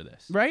yourself over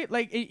this, Right?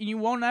 Like, you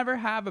won't ever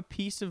have a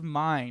peace of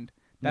mind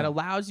that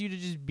allows you to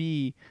just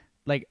be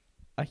like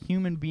a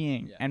human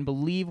being and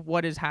believe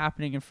what is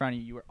happening in front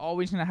of you. You are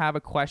always going to have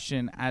a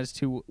question as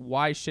to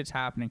why shit's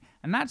happening.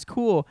 And that's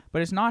cool,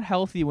 but it's not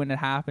healthy when it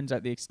happens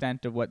at the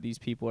extent of what these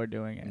people are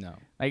doing it. No.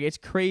 Like, it's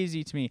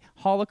crazy to me.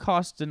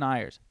 Holocaust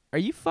deniers. Are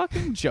you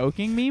fucking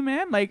joking me,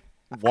 man? Like,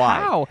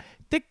 Why? how?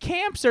 The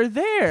camps are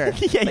there.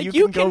 Yeah, like,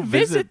 you can go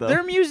visit them.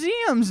 their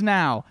museums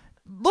now.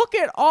 Look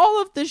at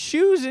all of the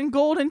shoes and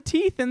golden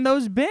teeth in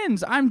those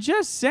bins. I'm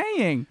just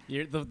saying.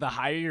 The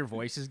higher your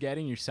voice is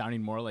getting, you're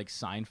sounding more like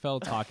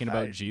Seinfeld talking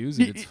about Jews,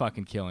 and it's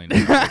fucking killing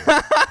me.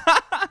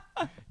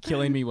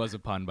 Killing me was a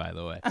pun, by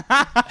the way.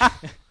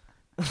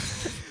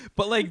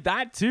 But like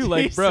that too,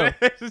 like, bro.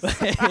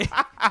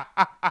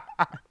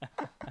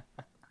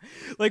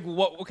 Like,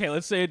 what? Okay,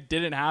 let's say it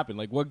didn't happen.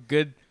 Like, what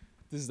good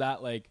does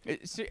that like?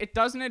 It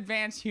doesn't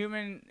advance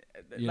human.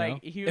 Like,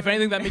 if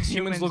anything, that makes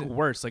humans look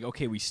worse. Like,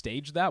 okay, we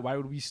staged that. Why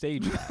would we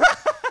stage that?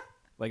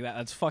 Like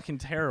that's fucking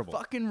terrible.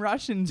 Fucking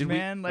Russians, Did we,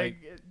 man.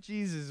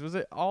 Jesus, was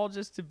it all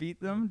just to beat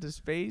them to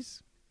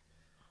space?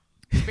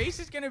 Space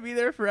is gonna be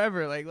there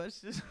forever. Like,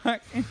 let's just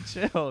fucking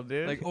chill,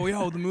 dude. Like, oh,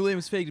 yo, the moon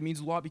was fake. It means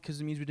a lot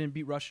because it means we didn't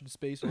beat Russia to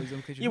space. All these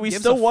yeah, we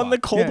still won the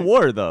Cold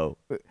War, though.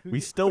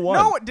 We still won.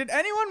 No, did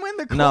anyone win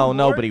the Cold No, War?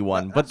 nobody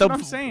won. That's But what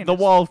I'm saying. the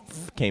wall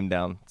came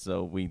down,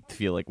 so we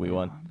feel like we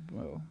won.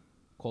 Whoa.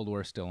 Cold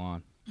War still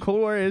on.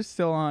 Cold War is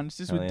still on. It's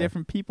just Hell with yeah.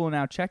 different people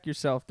now. Check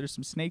yourself. There's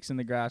some snakes in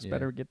the grass. Yeah.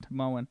 Better get to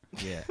mowing.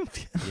 Yeah,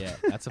 yeah,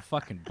 that's a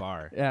fucking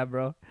bar. Yeah,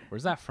 bro.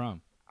 Where's that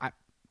from?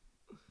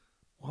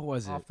 What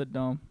was it? Off the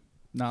dome.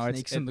 No,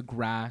 Snakes in the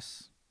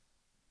grass.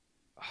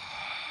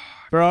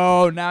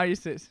 Bro, now you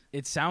say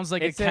It sounds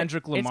like a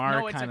Kendrick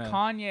Lamar it's kind a of.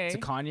 Kanye. It's a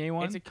Kanye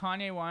one. It's a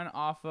Kanye one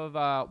off of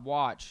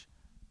Watch.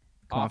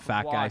 Come on, Off of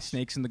fat guy. Watch.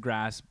 Snakes in the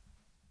grass.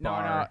 No,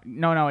 Bar.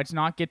 no, it's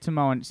not Get to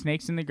Mowing.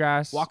 Snakes in the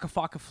Grass Waka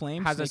Faka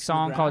Flame has a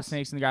song called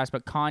Snakes in the Grass,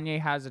 but Kanye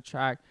has a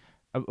track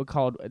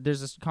called.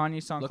 There's a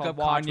Kanye song Look called up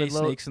Watch Kanye with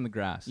Lil- Snakes in the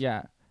Grass.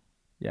 Yeah.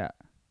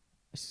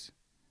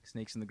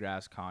 Snakes in the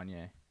Grass.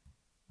 Kanye.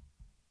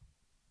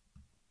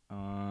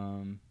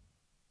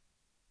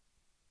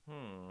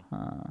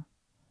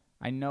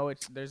 I know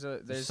it's there's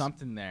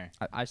something there.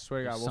 I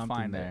swear to God, There's we'll something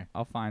find there. it.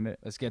 I'll find it.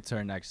 Let's get to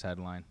our next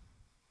headline.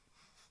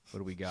 What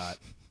do we got?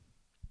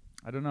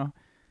 I don't know.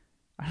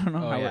 Oh,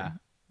 how yeah.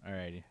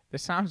 Alrighty.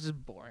 This sounds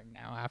just boring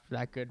now after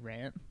that good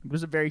rant. It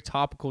was a very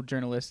topical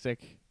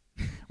journalistic.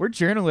 We're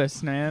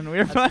journalists, man.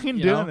 We're fucking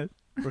doing it.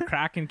 We're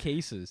cracking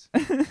cases.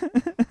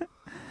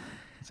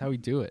 That's how we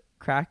do it.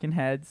 Cracking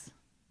heads,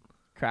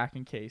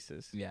 cracking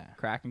cases. Yeah.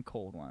 Cracking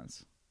cold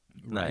ones.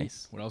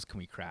 Nice. What else can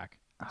we crack?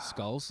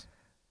 Skulls?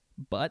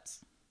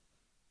 Butts.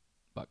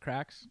 Butt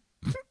cracks?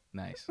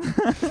 Nice.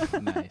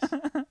 Nice.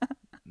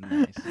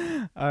 Nice.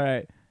 All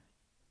right.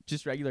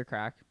 Just regular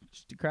crack.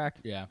 Just do crack.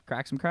 Yeah.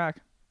 Crack some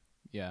crack.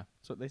 Yeah.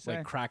 That's what they say.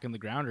 Like crack in the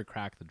ground or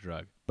crack the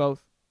drug?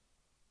 Both.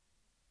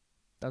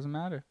 Doesn't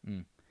matter. All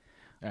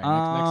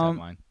right, next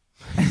headline.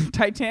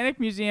 Titanic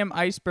Museum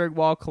iceberg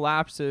wall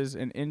collapses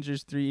and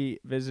injures 3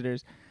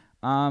 visitors.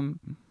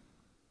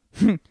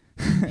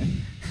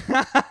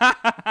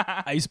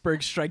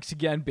 Iceberg strikes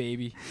again,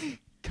 baby.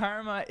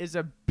 Karma is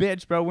a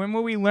bitch, bro. When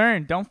will we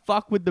learn? Don't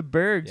fuck with the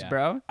bergs,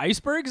 bro.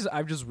 Icebergs,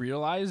 I've just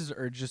realized,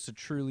 are just a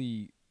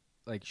truly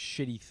like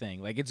shitty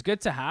thing. Like it's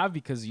good to have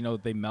because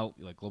they melt,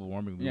 like global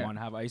warming. We want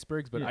to have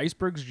icebergs, but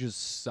icebergs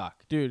just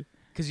suck, dude.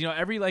 Because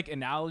every like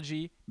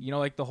analogy,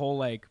 like the whole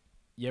like.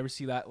 You ever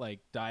see that like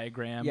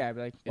diagram? Yeah,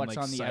 like what's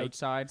on the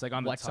outside, it's like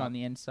on what's the top. on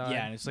the inside.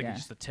 Yeah, and it's like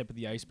just the tip of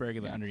the iceberg,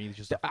 and then underneath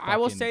is just. I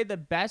will say the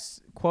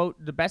best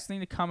quote, the best thing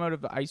to come out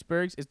of the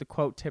icebergs is the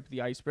quote "tip of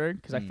the iceberg"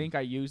 because I think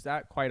I use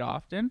that quite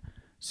often.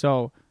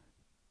 So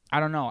I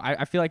don't know.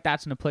 I feel like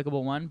that's an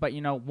applicable one, but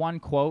one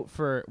quote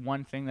for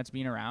one thing that's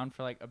been around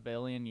for like a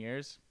billion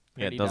years.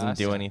 Yeah, it doesn't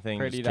do anything.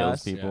 Just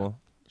kills people.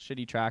 Yeah.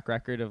 Shitty track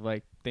record of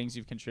like things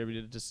you've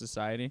contributed to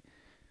society.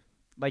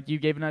 Like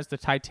you've given us the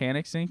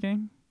Titanic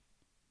sinking.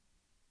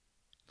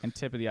 And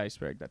tip of the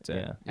iceberg, that's it.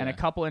 Yeah. And a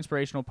couple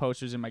inspirational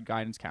posters in my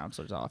guidance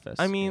counselor's office.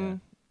 I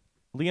mean,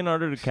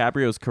 Leonardo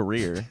DiCaprio's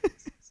career.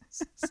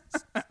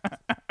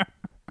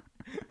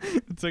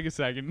 It took a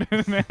second.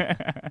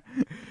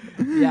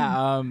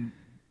 Yeah,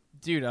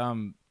 dude,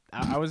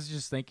 I was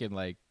just thinking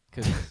like,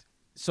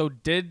 so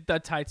did the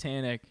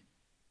Titanic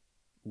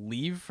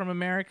leave from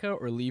America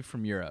or leave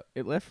from Europe?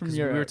 It left from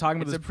Europe. We were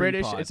talking about it's this a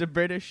British. pre-pod. It's a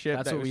British ship.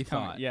 That's what we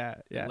coming. thought. Yeah.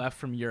 It left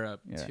from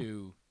Europe Yeah.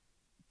 to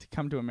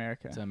come to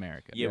America.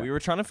 Yeah, we were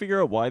trying to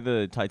figure out why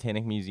the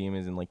Titanic Museum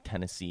is in like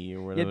Tennessee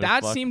or whatever. Yeah,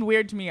 that seemed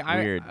weird to me.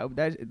 Weird.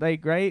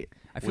 Right?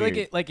 I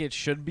feel like it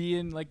should be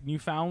in like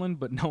Newfoundland,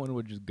 but no one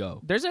would just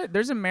go. There's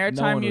a maritime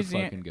No one would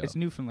museum. fucking go. It's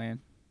Newfoundland.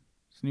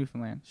 It's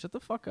Newfoundland. Shut the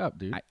fuck up,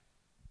 dude.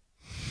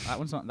 That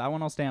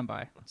one I'll stand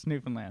by. It's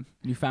Newfoundland.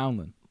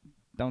 Newfoundland.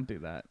 Don't do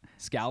that.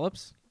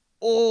 Scallops?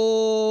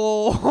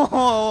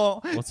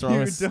 Oh, what's wrong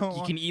with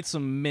You can eat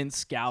some mint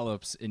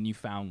scallops in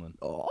Newfoundland.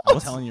 Oh. I'm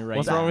telling you right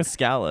What's now. wrong with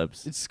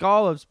scallops? It's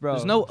scallops, bro.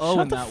 There's no O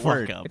Shut in the that fuck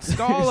word. up. It's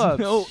scallops.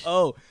 No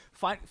O.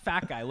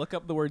 Fat guy, look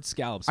up the word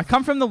scallops. I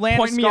come from the land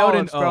Point of me out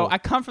scallops, an bro. O. I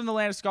come from the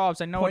land of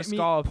scallops. I know what a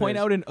scallop Point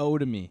is. out an O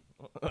to me.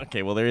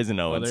 Okay, well there is an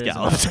O in There is an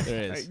scallops. O.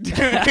 There is.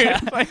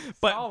 Like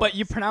But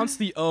you pronounce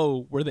the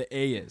O where the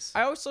A is.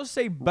 I also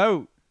say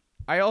boat.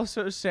 I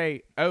also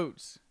say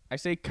oats. I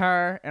say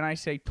car and I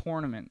say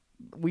tournament.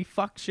 We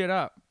fuck shit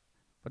up.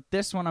 But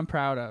this one I'm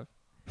proud of.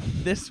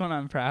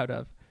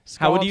 Scallops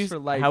How would you for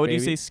life, How would you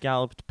baby. say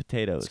scalloped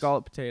potatoes?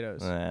 Scallop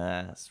potatoes?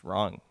 That's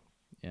wrong.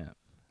 Yeah.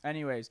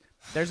 Anyways,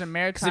 there's a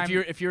maritime.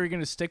 Because if you're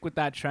gonna stick with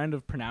that trend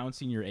of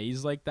pronouncing your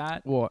A's like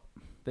that, what?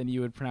 then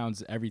you would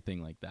pronounce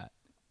everything like that.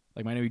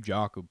 Like my name is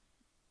Jacob.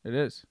 It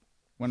is.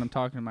 When I'm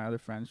talking to my other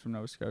friends from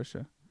Nova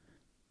Scotia.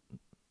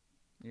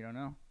 You don't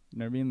know.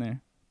 Never been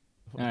there.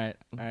 All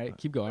right,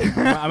 keep going.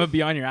 I'm gonna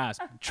be on your ass.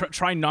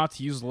 Try not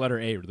to use the letter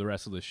A for the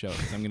rest of the show,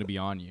 because I'm gonna be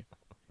on you.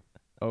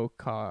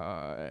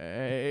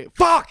 Okay.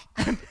 Fuck!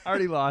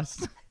 Already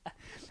lost.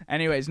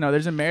 Anyways, no,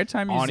 there's a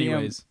maritime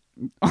museum.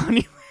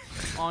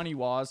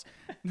 Aniwas.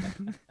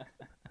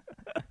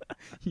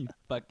 You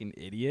fucking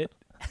idiot.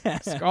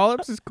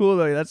 Scallops is cool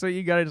though. That's what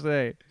you gotta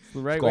say. It's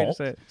the right way to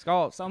say it.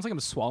 Scallops. Sounds like I'm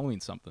swallowing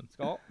something.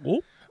 Scallop.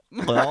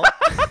 Well,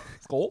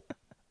 Skull.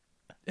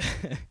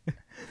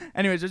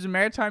 Anyways, there's a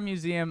maritime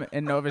museum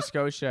in Nova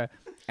Scotia,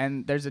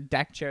 and there's a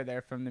deck chair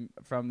there from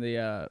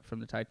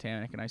the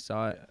Titanic, and I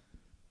saw it.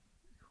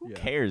 who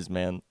cares,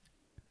 man?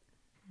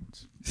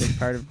 It's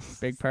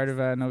big part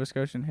of Nova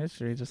Scotian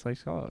history, just like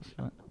scallops.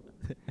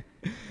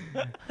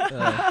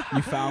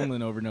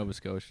 Newfoundland over Nova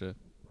Scotia.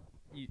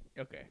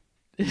 Okay.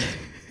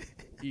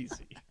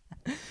 Easy.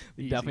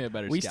 Definitely a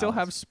better. We still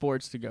have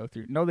sports to go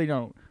through. No, they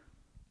don't.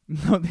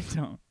 No, they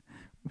don't.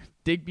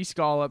 Digby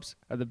scallops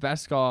are the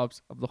best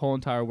scallops of the whole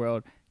entire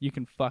world. You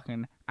can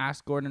fucking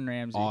ask Gordon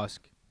Ramsay.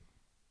 Ask.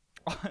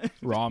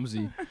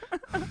 Ramsey.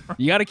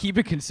 You got to keep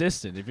it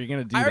consistent if you're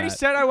going to do that. I already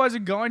said I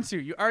wasn't going to.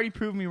 You already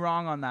proved me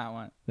wrong on that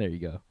one. There you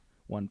go.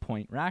 1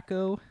 point,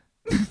 Racco.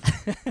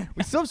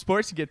 We still have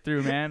sports to get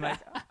through, man. Like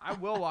I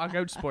will walk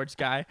out, sports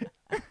guy.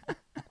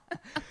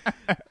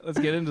 Let's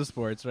get into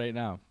sports right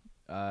now.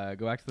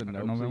 Go back to the I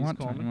note, don't know if I please, want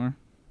to Coleman.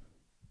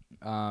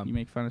 anymore. You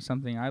make fun of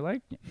something I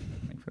like. Yeah.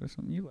 Make fun of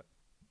something you like.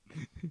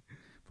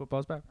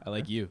 Football's back. I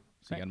like you,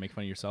 so you got to make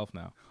fun of yourself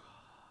now.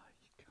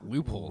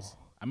 Loopholes.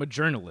 I'm a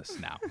journalist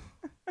now.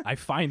 I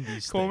find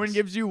these Coleman things.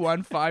 gives you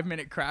 1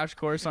 5-minute crash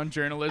course on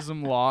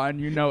journalism law, and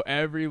you know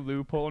every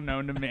loophole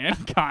known to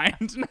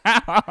mankind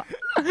now.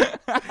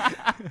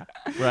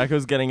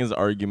 Racco's getting his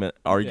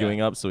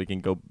arguing up so he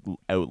can go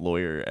out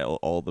lawyer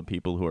all the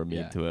people who are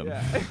mean to him.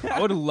 Yeah.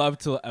 I would love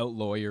to out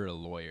lawyer a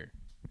lawyer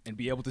and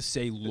be able to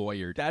say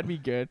lawyer. That'd be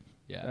good.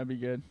 Yeah. That'd be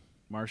good.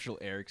 Marshall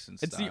Erickson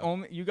It's style. the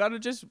only you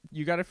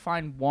gotta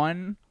find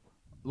one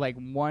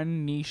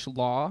niche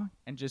law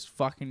and just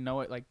fucking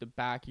know it like the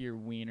back of your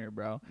wiener,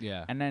 bro.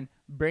 Yeah. And then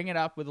bring it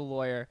up with a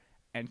lawyer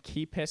and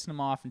keep pissing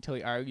him off until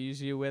he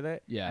argues you with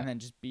it. Yeah. And then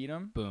just beat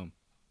him. Boom.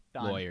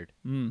 Done. Lawyered.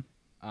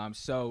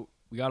 So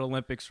we got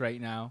Olympics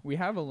right now. We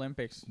have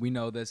Olympics. We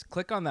know this.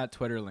 Click on that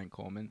Twitter link,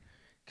 Coleman.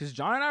 Because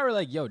John and I were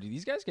like, yo, do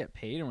these guys get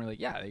paid? And we're like,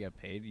 yeah, they get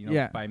paid,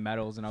 by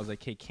medals. And I was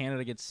like, hey,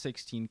 Canada gets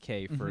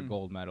 $16K for a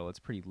gold medal. It's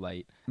pretty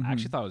light. I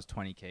actually thought it was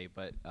 $20K,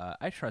 but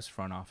I trust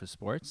front office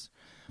sports.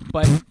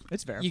 But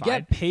It's verified. you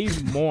get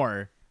paid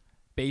more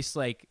based,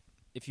 like,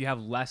 if you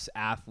have less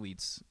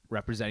athletes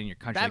representing your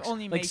country. That like,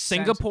 only like makes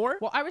Singapore.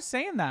 Well, I was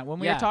saying that when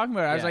we Yeah. were talking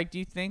about it. I was Yeah. like, do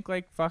you think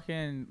like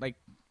fucking like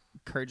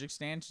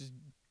Kyrgyzstan's just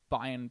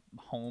buying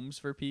homes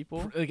for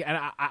people? Like, and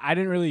I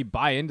didn't really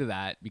buy into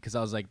that because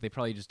I was like, they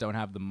probably just don't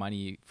have the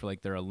money for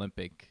like their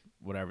Olympic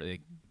whatever,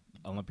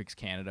 Olympics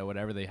Canada,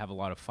 whatever. They have a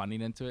lot of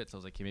funding into it, so I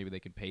was like, okay, maybe they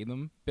could pay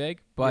them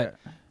big. But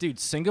dude,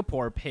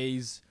 Singapore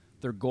pays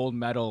their gold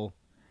medal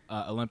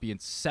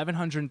Olympians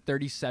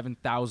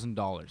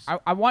 $737,000.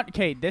 I want.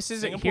 Okay, this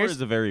is Singapore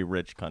is a very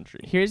rich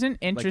country. Here's an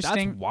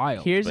interesting. that's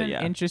wild. Here's but an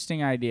yeah.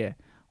 interesting idea.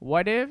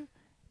 What if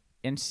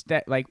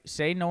instead, like,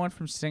 say no one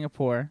from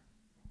Singapore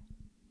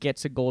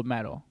gets a gold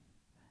medal,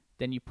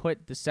 then you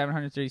put the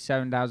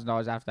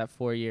 $737,000 after that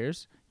 4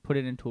 years, put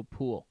it into a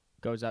pool,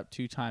 goes up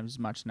 2 times as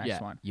much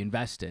next one. You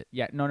invest it.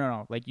 Yeah,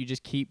 no. Like, you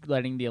just keep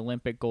letting the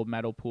Olympic gold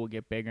medal pool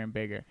get bigger and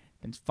bigger.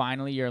 Then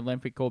finally your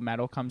Olympic gold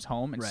medal comes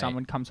home, and Right.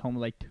 someone comes home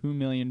with like $2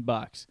 million.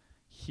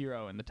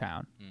 Hero in the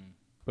town.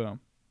 Boom.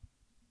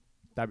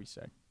 That'd be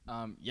sick.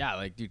 Yeah,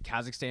 like, dude,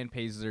 Kazakhstan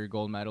pays their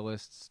gold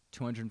medalists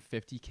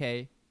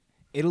 $250K.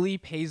 Italy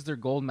pays their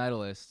gold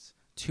medalists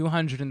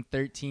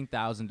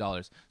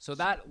 $213,000. So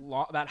that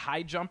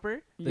high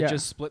jumper that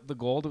just split the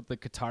gold with the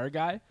Qatar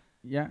guy.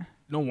 Yeah.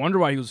 No wonder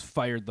why he was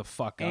fired the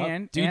fuck up.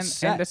 And dude,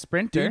 set. and the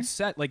sprinter. Dude,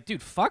 set. Like,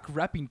 dude, fuck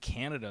repping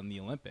Canada in the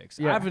Olympics.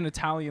 I Yeah. have an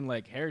Italian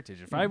like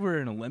heritage. If I were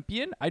an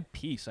Olympian, I'd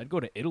go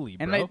to Italy,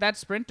 bro. And like that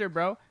sprinter,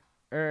 bro.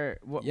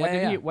 What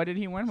did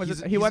he win?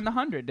 He won the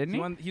 100, didn't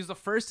he? He was the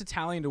first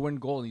Italian to win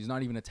gold. And he's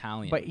not even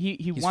Italian. But he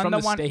He's won from the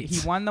the one.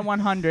 States. He won the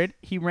 100.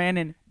 He ran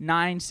in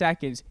 9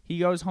 seconds. He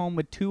goes home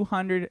with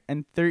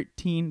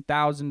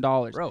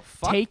 $213,000. Bro,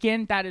 fuck.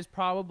 Taken. That is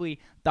probably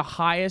the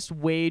highest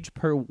wage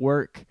per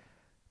work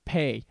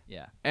pay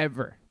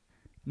ever.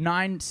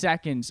 9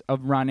 seconds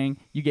of running,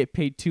 you get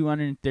paid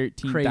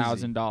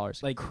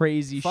 $213,000. Like,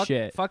 crazy fuck,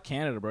 shit. Fuck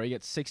Canada, bro. You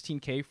get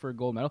 $16K for a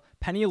gold medal.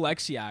 Penny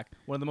Alexiak,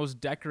 one of the most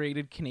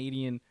decorated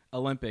Canadian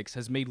Olympics,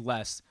 has made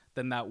less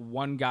than that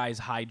one guy's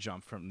high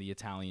jump from the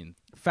Italian.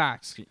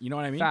 Facts. You know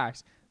what I mean?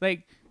 Facts.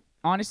 Like,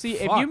 honestly,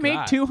 if Fuck you make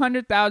that.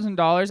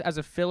 $200,000 as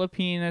a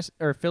Filipinist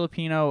or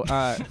Filipino,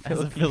 As a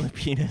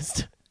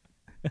Filipinist.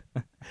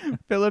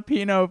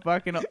 Filipino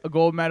fucking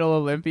gold medal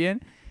Olympian,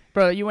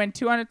 bro, you win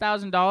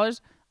 $200,000.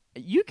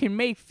 You can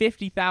make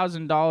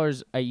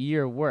 $50,000 a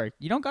year work.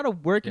 You don't got to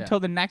work until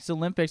the next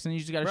Olympics, and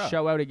you just got to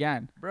show out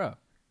again. Bro,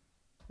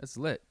 that's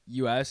lit.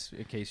 U.S.,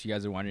 in case you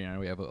guys are wondering, I know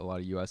we have a lot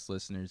of U.S.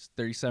 listeners,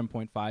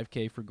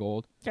 $37.5K for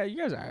gold. Yeah, you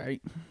guys are all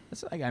right.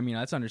 That's like, I mean,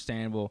 that's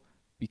understandable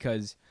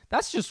because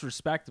that's just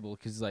respectable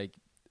because, like,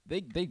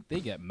 they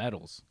get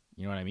medals.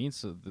 You know what I mean?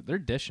 So they're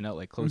dishing out,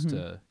 like, close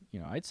to,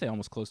 I'd say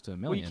almost close to $1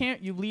 million. Well,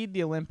 you lead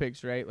the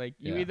Olympics, right? Like,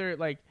 you either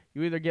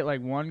get like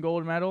one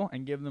gold medal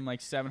and give them like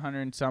 $700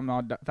 and some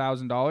odd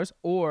 $1,000,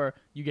 or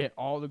you get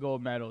all the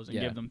gold medals and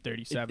give them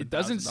 $37,000. It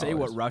doesn't say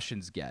what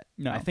Russians get.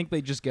 No. I think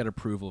they just get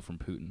approval from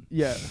Putin.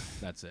 Yeah,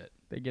 That's it.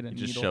 they get a It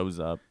needle. just shows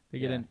up. They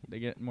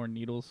get more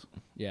needles.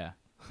 Yeah.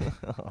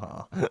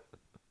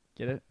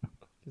 Get it?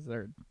 Because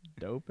they're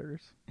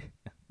dopers.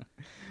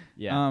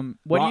 Yeah.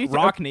 What do you think?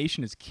 Rock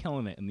Nation is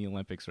killing it in the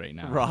Olympics right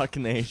now. Rock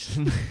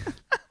Nation.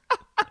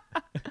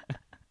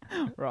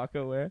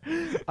 Rockaware.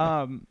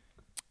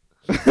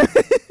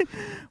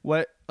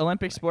 What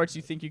Olympic sports do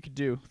you think you could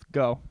do?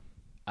 Go.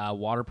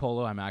 Water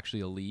polo, I'm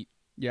actually elite.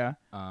 Yeah.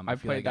 I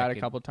I've feel played like that I a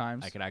could- couple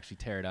times. I could actually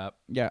tear it up.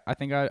 Yeah, I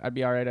think I'd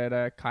be all right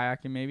at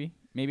kayaking maybe.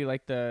 Maybe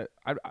like I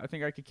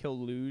think I could kill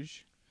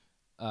luge.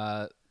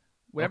 Whatever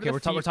Okay, we're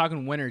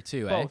talking winter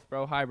too, both,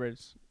 bro,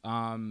 hybrids.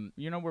 eh?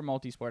 We're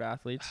multi-sport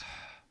athletes.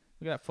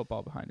 Look at that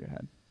football behind your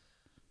head.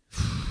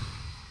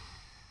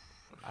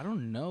 I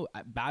don't know.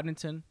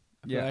 Badminton.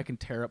 I feel like I can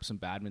tear up some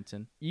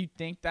badminton. You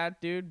think that,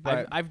 dude?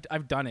 But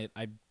I've done it.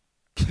 I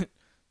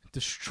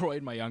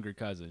destroyed my younger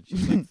cousin.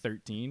 She's like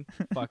 13.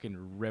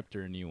 Fucking ripped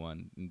her a new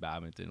one in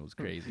badminton. It was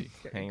crazy.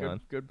 Hang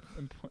on. Good,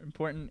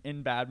 important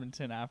in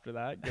badminton after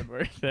that. Good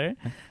work there.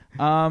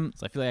 So I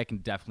feel like I can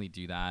definitely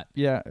do that.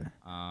 Yeah.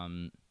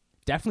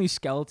 definitely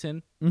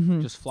skeleton.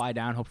 Mm-hmm. Just fly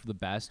down, hope for the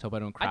best, hope I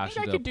don't I crash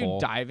think I into could a pole.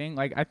 do diving.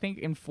 Like, I think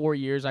in 4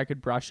 years I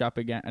could brush up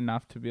again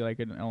enough to be like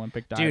an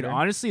Olympic diver. Dude,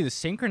 honestly, the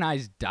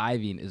synchronized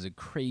diving is a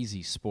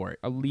crazy sport.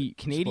 Elite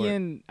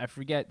Canadian, I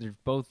forget, they're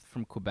both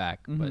from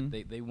Quebec, Mhm.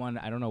 but they won,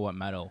 I don't know what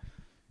medal.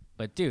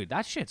 But dude,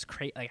 that shit's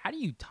crazy. Like, how do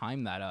you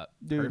time that up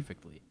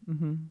perfectly?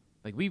 Mm-hmm.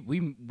 Like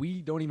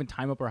we don't even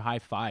time up our high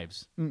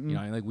fives. Mm-mm. You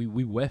know, like we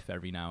whiff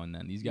every now and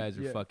then. These guys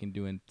are Yeah. fucking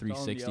doing all in the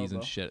 360s elbow.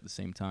 and shit at the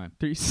same time.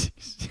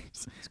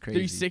 360s. It's crazy.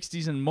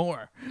 360s and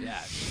more. Yeah.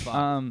 It's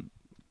fucked.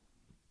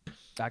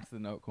 Back to the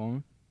note,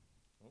 Coleman.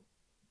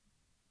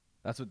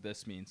 That's what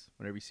this means.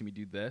 Whenever you see me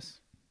do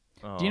this.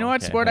 Oh, Do you know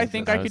what sport I That's-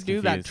 think I I was could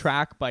do? That confused.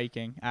 track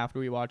biking. After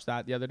we watched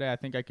that the other day, I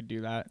think I could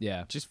do that.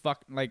 Yeah. Just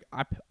like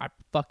I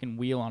fucking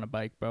wheel on a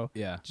bike, bro.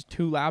 Yeah. Just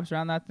 2 laps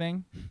around that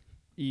thing.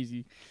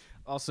 Easy.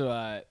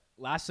 Also,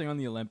 last thing on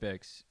the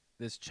Olympics,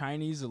 this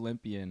Chinese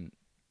Olympian,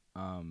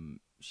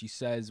 she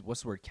says,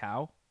 what's the word?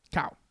 Cow?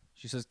 Cow.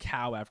 She says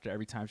cow after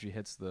every time she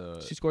hits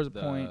the. She scores a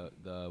point.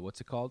 The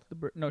what's it called?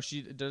 No,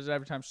 she does it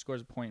every time she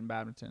scores a point in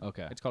badminton.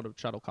 Okay. It's called a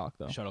shuttlecock,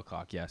 though.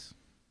 Shuttlecock. Yes.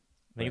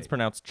 I think it's Right.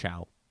 pronounced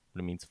chow, but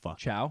it means fuck.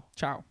 Chow.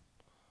 Chow.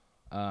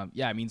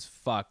 Yeah, it means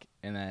fuck,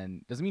 and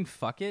then does it mean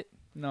fuck it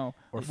No.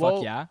 or Whoa,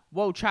 fuck yeah?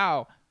 Whoa,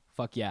 chow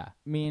Fuck yeah.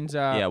 means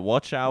Yeah,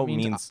 what chow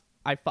means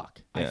I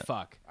fuck. I Yeah.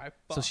 fuck. I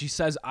fuck. So she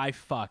says I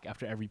fuck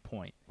after every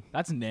point.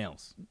 That's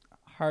nails.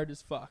 hard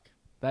as fuck.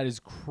 That is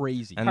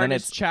crazy. And Hard then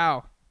as it's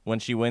chow. when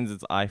she wins,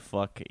 it's I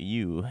fuck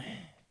you,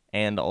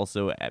 and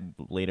also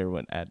later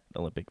when at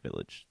Olympic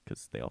Village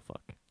because they all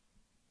fuck.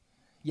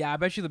 Yeah, I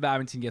bet you the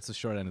badminton gets the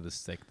short end of the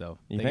stick, though.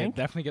 You They think?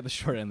 definitely get the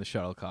short end of the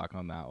shuttlecock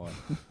on that one.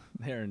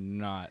 They're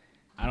not.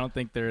 I don't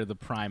think they're the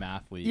prime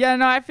athlete. Yeah,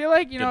 no, I feel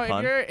like, you Good know,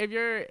 pun.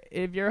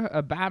 if you're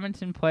a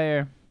badminton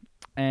player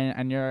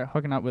and you're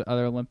hooking up with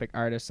other Olympic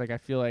artists, like I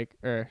feel like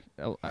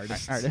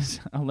artists,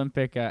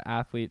 Olympic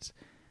athletes,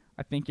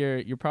 I think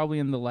you're probably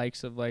in the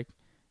likes of like,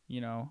 you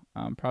know,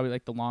 probably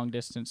like the long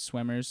distance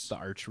swimmers, The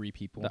archery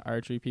people. the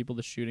archery people,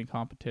 the shooting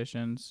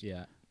competitions,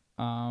 Yeah.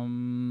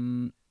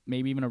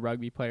 maybe even a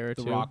rugby player or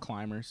The two. rock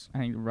climbers. I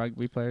think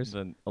rugby players.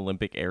 The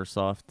Olympic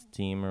airsoft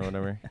team or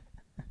whatever.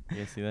 You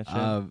guys see that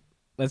shit?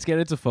 Let's get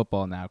into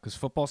football now, because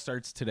football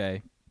starts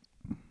today.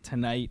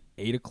 Tonight,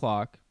 8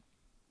 o'clock.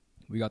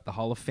 We got the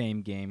Hall of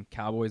Fame game,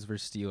 Cowboys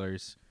versus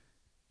Steelers.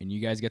 And you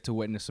guys get to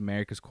witness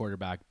America's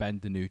quarterback, Ben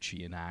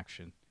DiNucci, in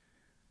action.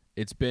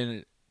 It's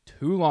been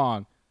too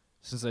long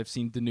since I've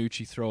seen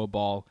DiNucci throw a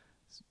ball,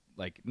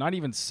 like, not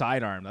even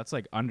sidearm. That's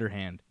like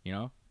underhand, you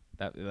know?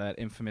 That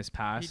infamous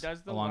pass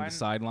does the along one- the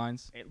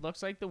sidelines. It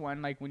looks like the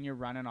one like when you're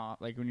running off,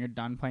 like when you're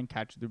done playing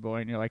catch with your boy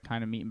and you're like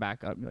kind of meeting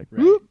back up. You're like,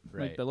 Right, whoop,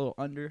 right. like the little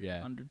under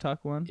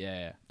tuck one.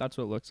 Yeah. That's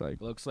what it looks like.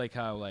 It looks like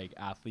how like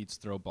athletes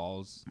throw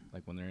balls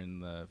like when they're in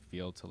the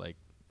field to like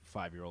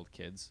 5-year-old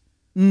kids.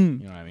 You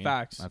know what I mean?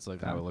 Facts. That's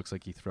like how it looks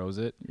like he throws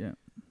it.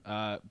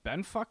 Yeah.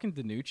 Ben fucking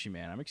DiNucci,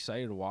 man. I'm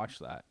excited to watch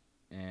that.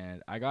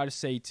 And I got to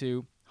say,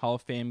 too, Hall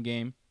of Fame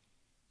game.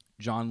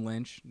 John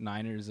Lynch,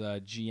 Niners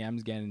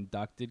GM's getting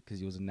inducted because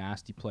he was a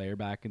nasty player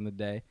back in the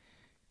day.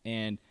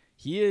 And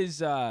he is,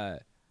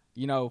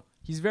 you know,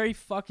 he's very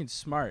fucking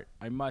smart,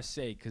 I must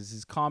say, because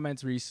his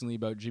comments recently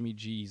about Jimmy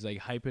G, he's like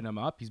hyping him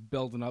up. He's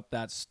building up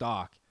that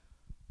stock,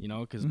 you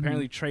know, because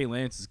apparently Trey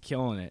Lance is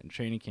killing it in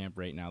training camp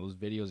right now. Those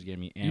videos are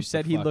getting me amped. You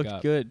said the he fuck looked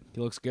up. good. He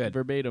looks good.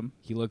 Verbatim.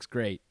 He looks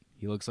great.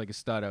 He looks like a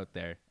stud out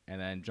there.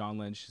 And then John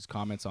Lynch's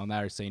comments on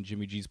that are saying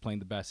Jimmy G's playing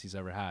the best he's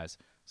ever has.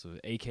 So,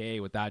 AKA,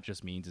 what that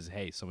just means is,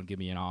 hey, someone give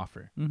me an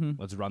offer. Mm-hmm.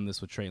 Let's run this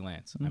with Trey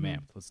Lance. I'm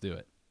amped. Let's do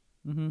it.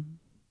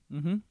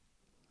 Mm-hmm.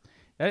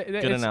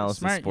 Good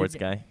analysis, sports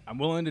guy. I'm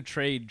willing to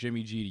trade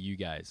Jimmy G to you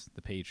guys,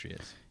 the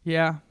Patriots.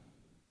 Yeah.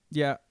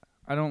 Yeah.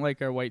 I don't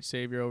like our white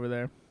savior over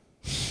there.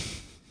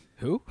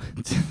 Who?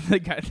 The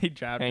guy they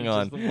drafted. Hang is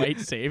on. just the white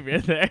savior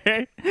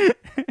there.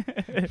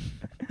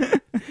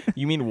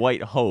 You mean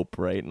white hope,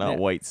 right? Not Yeah.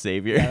 white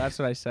savior. Yeah, that's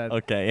what I said.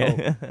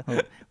 Okay.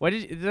 Hope. What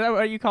is that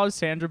what you called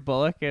Sandra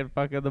Bullock in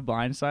fucking The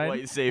Blind Side?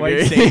 White savior.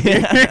 White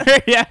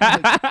savior.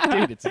 Yeah.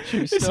 Dude, it's a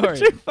true It's story. a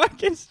true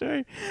fucking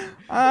story.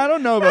 I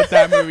don't know about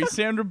that movie.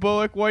 Sandra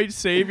Bullock, white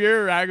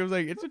savior. Ragham's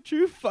like, it's a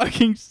true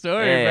fucking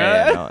story,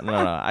 Yeah, bro.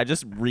 no. I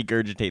just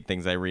regurgitate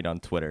things I read on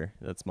Twitter.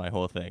 That's my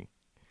whole thing.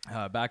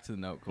 Back to the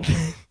note, Cole.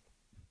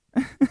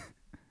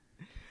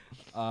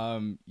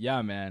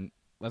 Yeah, man.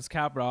 Let's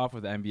cap it off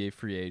with NBA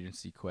free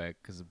agency quick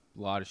because a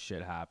lot of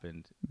shit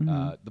happened.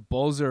 The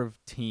Bulls are a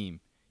team.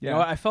 You know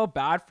what? I felt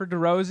bad for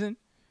DeRozan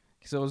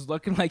because it was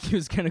looking like he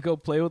was going to go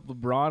play with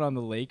LeBron on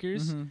the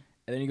Lakers. And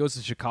then he goes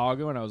to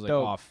Chicago, and I was like,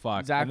 Dope. oh,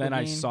 fuck. Zach and then LaVine.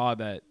 I saw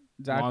that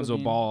Zach Lonzo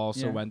LaVine. Ball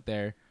also Yeah. went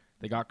there.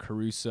 They got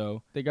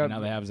Caruso. They got and now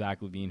they have Zach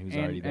LaVine, who's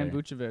already there. and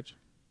Vucevic.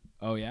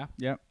 Oh, yeah?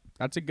 Yep.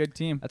 That's a good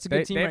team. That's a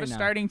good team They have right a now.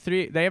 starting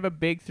three. They have a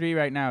big three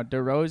right now.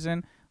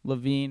 DeRozan,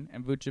 LaVine,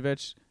 and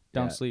Vucevic.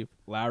 Don't Yeah. sleep.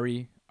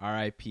 Lowry,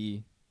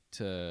 RIP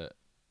to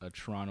a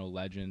Toronto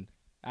legend.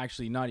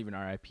 Actually, not even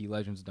RIP.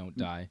 Legends don't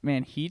die.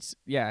 Man, Heat's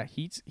gonna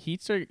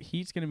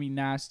be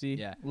nasty.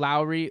 Yeah.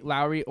 Lowry,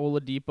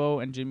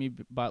 Oladipo, and Jimmy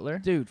Butler.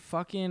 Dude,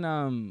 fucking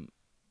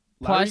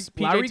Plus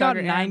PJ Lowry got Tucker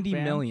and 90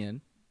 Bam.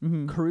 million.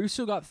 Mm-hmm.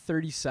 Caruso got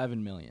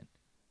 37 million.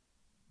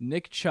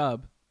 Nick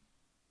Chubb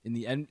in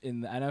the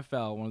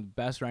NFL, one of the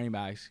best running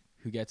backs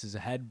who gets his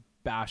head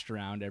bashed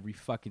around every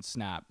fucking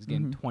snap, is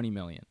getting 20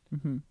 million.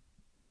 Mm-hmm.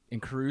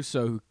 And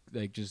Caruso, who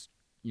like just,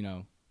 you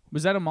know,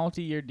 Was that a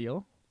multi-year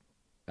deal?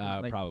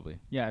 Like- probably.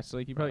 Yeah, so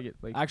like you probably get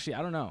like Actually,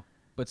 I don't know,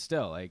 but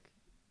still, like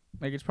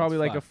it's probably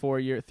it's like a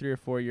fucked. 3 or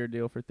 4 year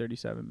deal for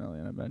 37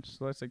 million, I bet.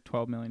 So that's like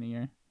 12 million a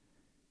year.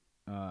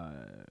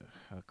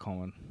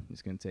 Colin,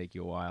 it's gonna take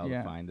you a while Yeah.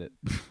 to find it.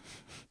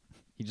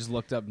 He just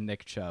looked up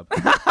Nick Chubb.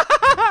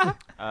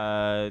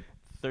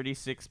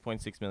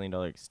 $36.6 million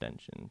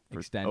extension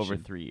for over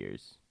 3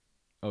 years.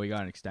 Oh, he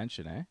got an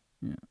extension, eh?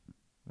 Yeah.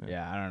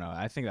 Yeah, I don't know.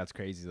 I think that's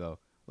crazy though.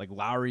 Like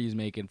Lowry's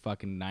making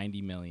fucking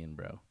 90 million,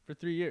 bro. For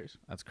 3 years.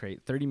 That's crazy.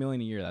 30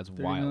 million a year. That's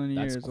 30 wild. million a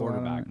That's year is a lot of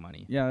quarterback money.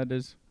 money. Yeah, it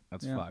is.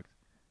 That's Yeah. fucked.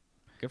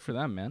 Good for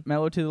them, man.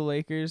 Melo to the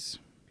Lakers.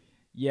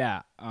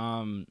 Yeah.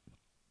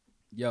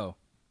 Yo,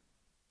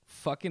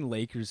 fucking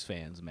Lakers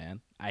fans, man.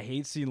 I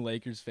hate seeing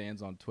Lakers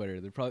fans on Twitter.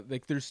 They're probably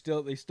like they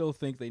still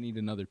think they need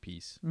another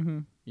piece. Mm-hmm.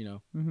 You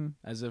know, Mm-hmm.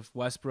 as if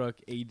Westbrook,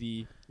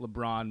 AD,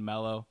 LeBron,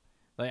 Melo.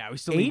 Like, yeah, we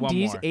still need one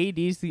more. AD's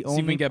the See if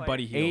only we can get player,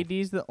 Buddy Hield.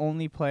 AD's the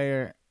only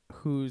player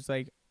who's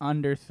like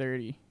under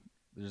 30.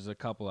 There's a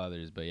couple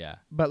others, but yeah,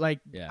 But like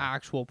Yeah.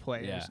 actual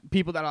players. Yeah.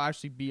 People that'll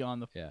actually be on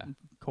the yeah.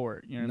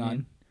 court. You know what I None.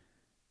 mean?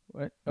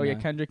 What? Oh yeah,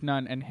 None. Kendrick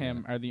Nunn and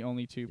him are the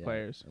only two Yeah.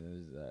 players. And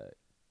there's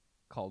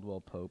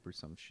Caldwell Pope or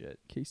some shit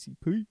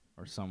KCP.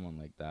 or someone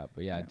like that.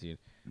 But yeah, Yeah. dude,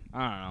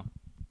 I don't know.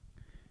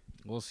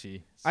 We'll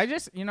see. I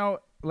just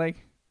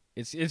like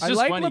It's I just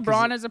like funny 'cause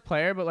LeBron as a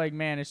player, but like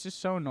man, it's just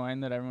so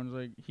annoying that everyone's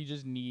like he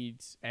just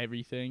needs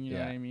everything. You know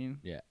Yeah. what I mean?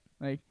 Yeah.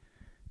 Like,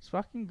 just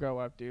fucking grow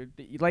up, dude.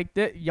 Like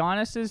the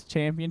Giannis's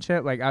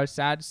championship. Like I was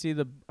sad to see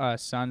the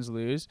Suns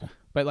lose,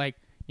 but like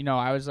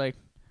I was like,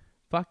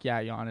 fuck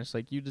yeah, Giannis.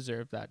 Like you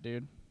deserve that,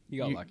 dude. he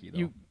got lucky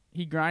though.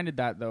 He grinded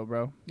that though,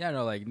 bro. Yeah,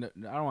 no, like I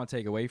don't want to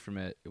take away from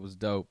it. It was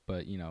dope,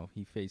 but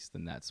he faced the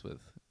Nets with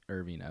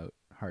Irving out,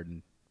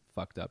 Harden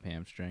fucked up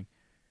hamstring.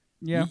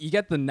 Yeah. You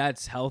get the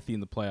Nets healthy in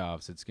the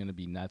playoffs, it's gonna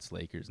be Nets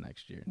Lakers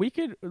next year. We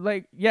could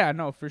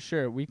for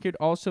sure. We could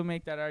also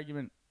make that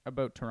argument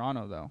about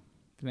Toronto though.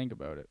 If you think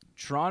about it.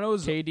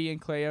 Toronto's KD and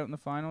Clay out in the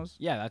finals.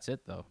 yeah, that's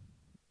it though.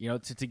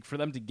 For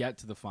them to get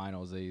to the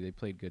finals, they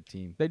played good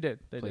team. They did.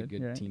 They Played did. good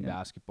You're right, team yeah.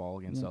 basketball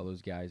against Yeah. all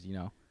those guys.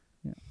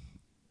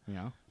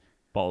 Yeah.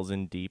 Balls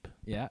in deep.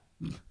 Yeah.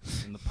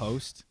 In the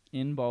post.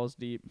 In balls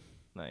deep.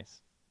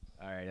 Nice.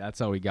 All right, that's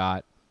all we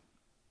got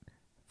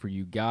for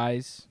you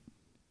guys.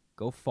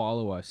 Go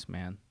follow us,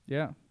 man.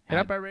 Yeah. Hit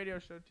up our radio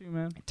show too,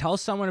 man. Tell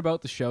someone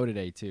about the show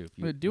today too.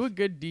 Do a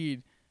good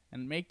deed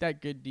and make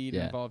that good deed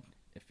Yeah. involve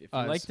if you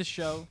us. like the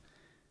show,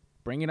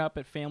 bring it up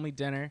at family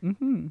dinner.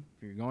 Mm-hmm.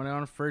 If you're going out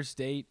on a first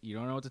date, you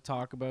don't know what to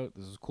talk about.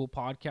 This is a cool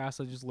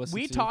podcast I just listened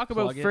to. We talk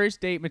about Plug it.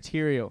 first date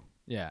material.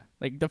 Yeah.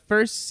 Like the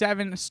first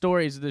 7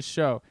 stories of the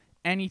show.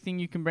 Anything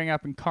you can bring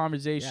up in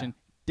conversation,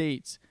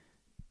 dates.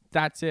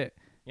 That's it.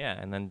 Yeah,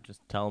 and then just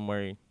tell them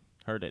where you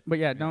heard it. But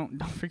yeah, don't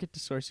forget to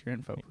source your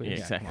info, please. Yeah,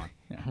 exactly.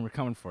 Come on. We're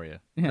coming for you.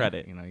 Yeah.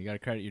 Credit. You got to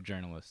credit your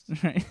journalists.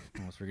 Right.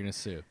 Or else we're going to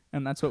sue.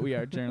 And that's what we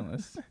are,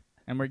 journalists.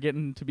 And we're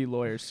getting to be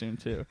lawyers soon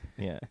too.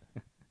 Yeah.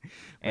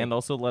 And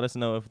also let us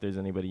know if there's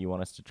anybody you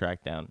want us to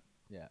track down.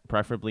 Yeah.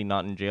 Preferably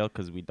not in jail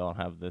because we don't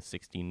have the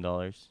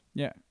 $16.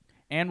 Yeah.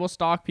 And we'll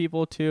stalk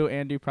people too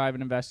and do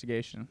private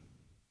investigation.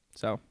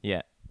 So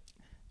Yeah.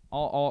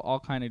 I'll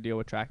kind of deal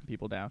with tracking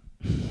people down.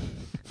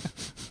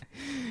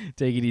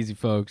 Take it easy,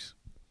 folks.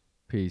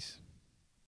 Peace.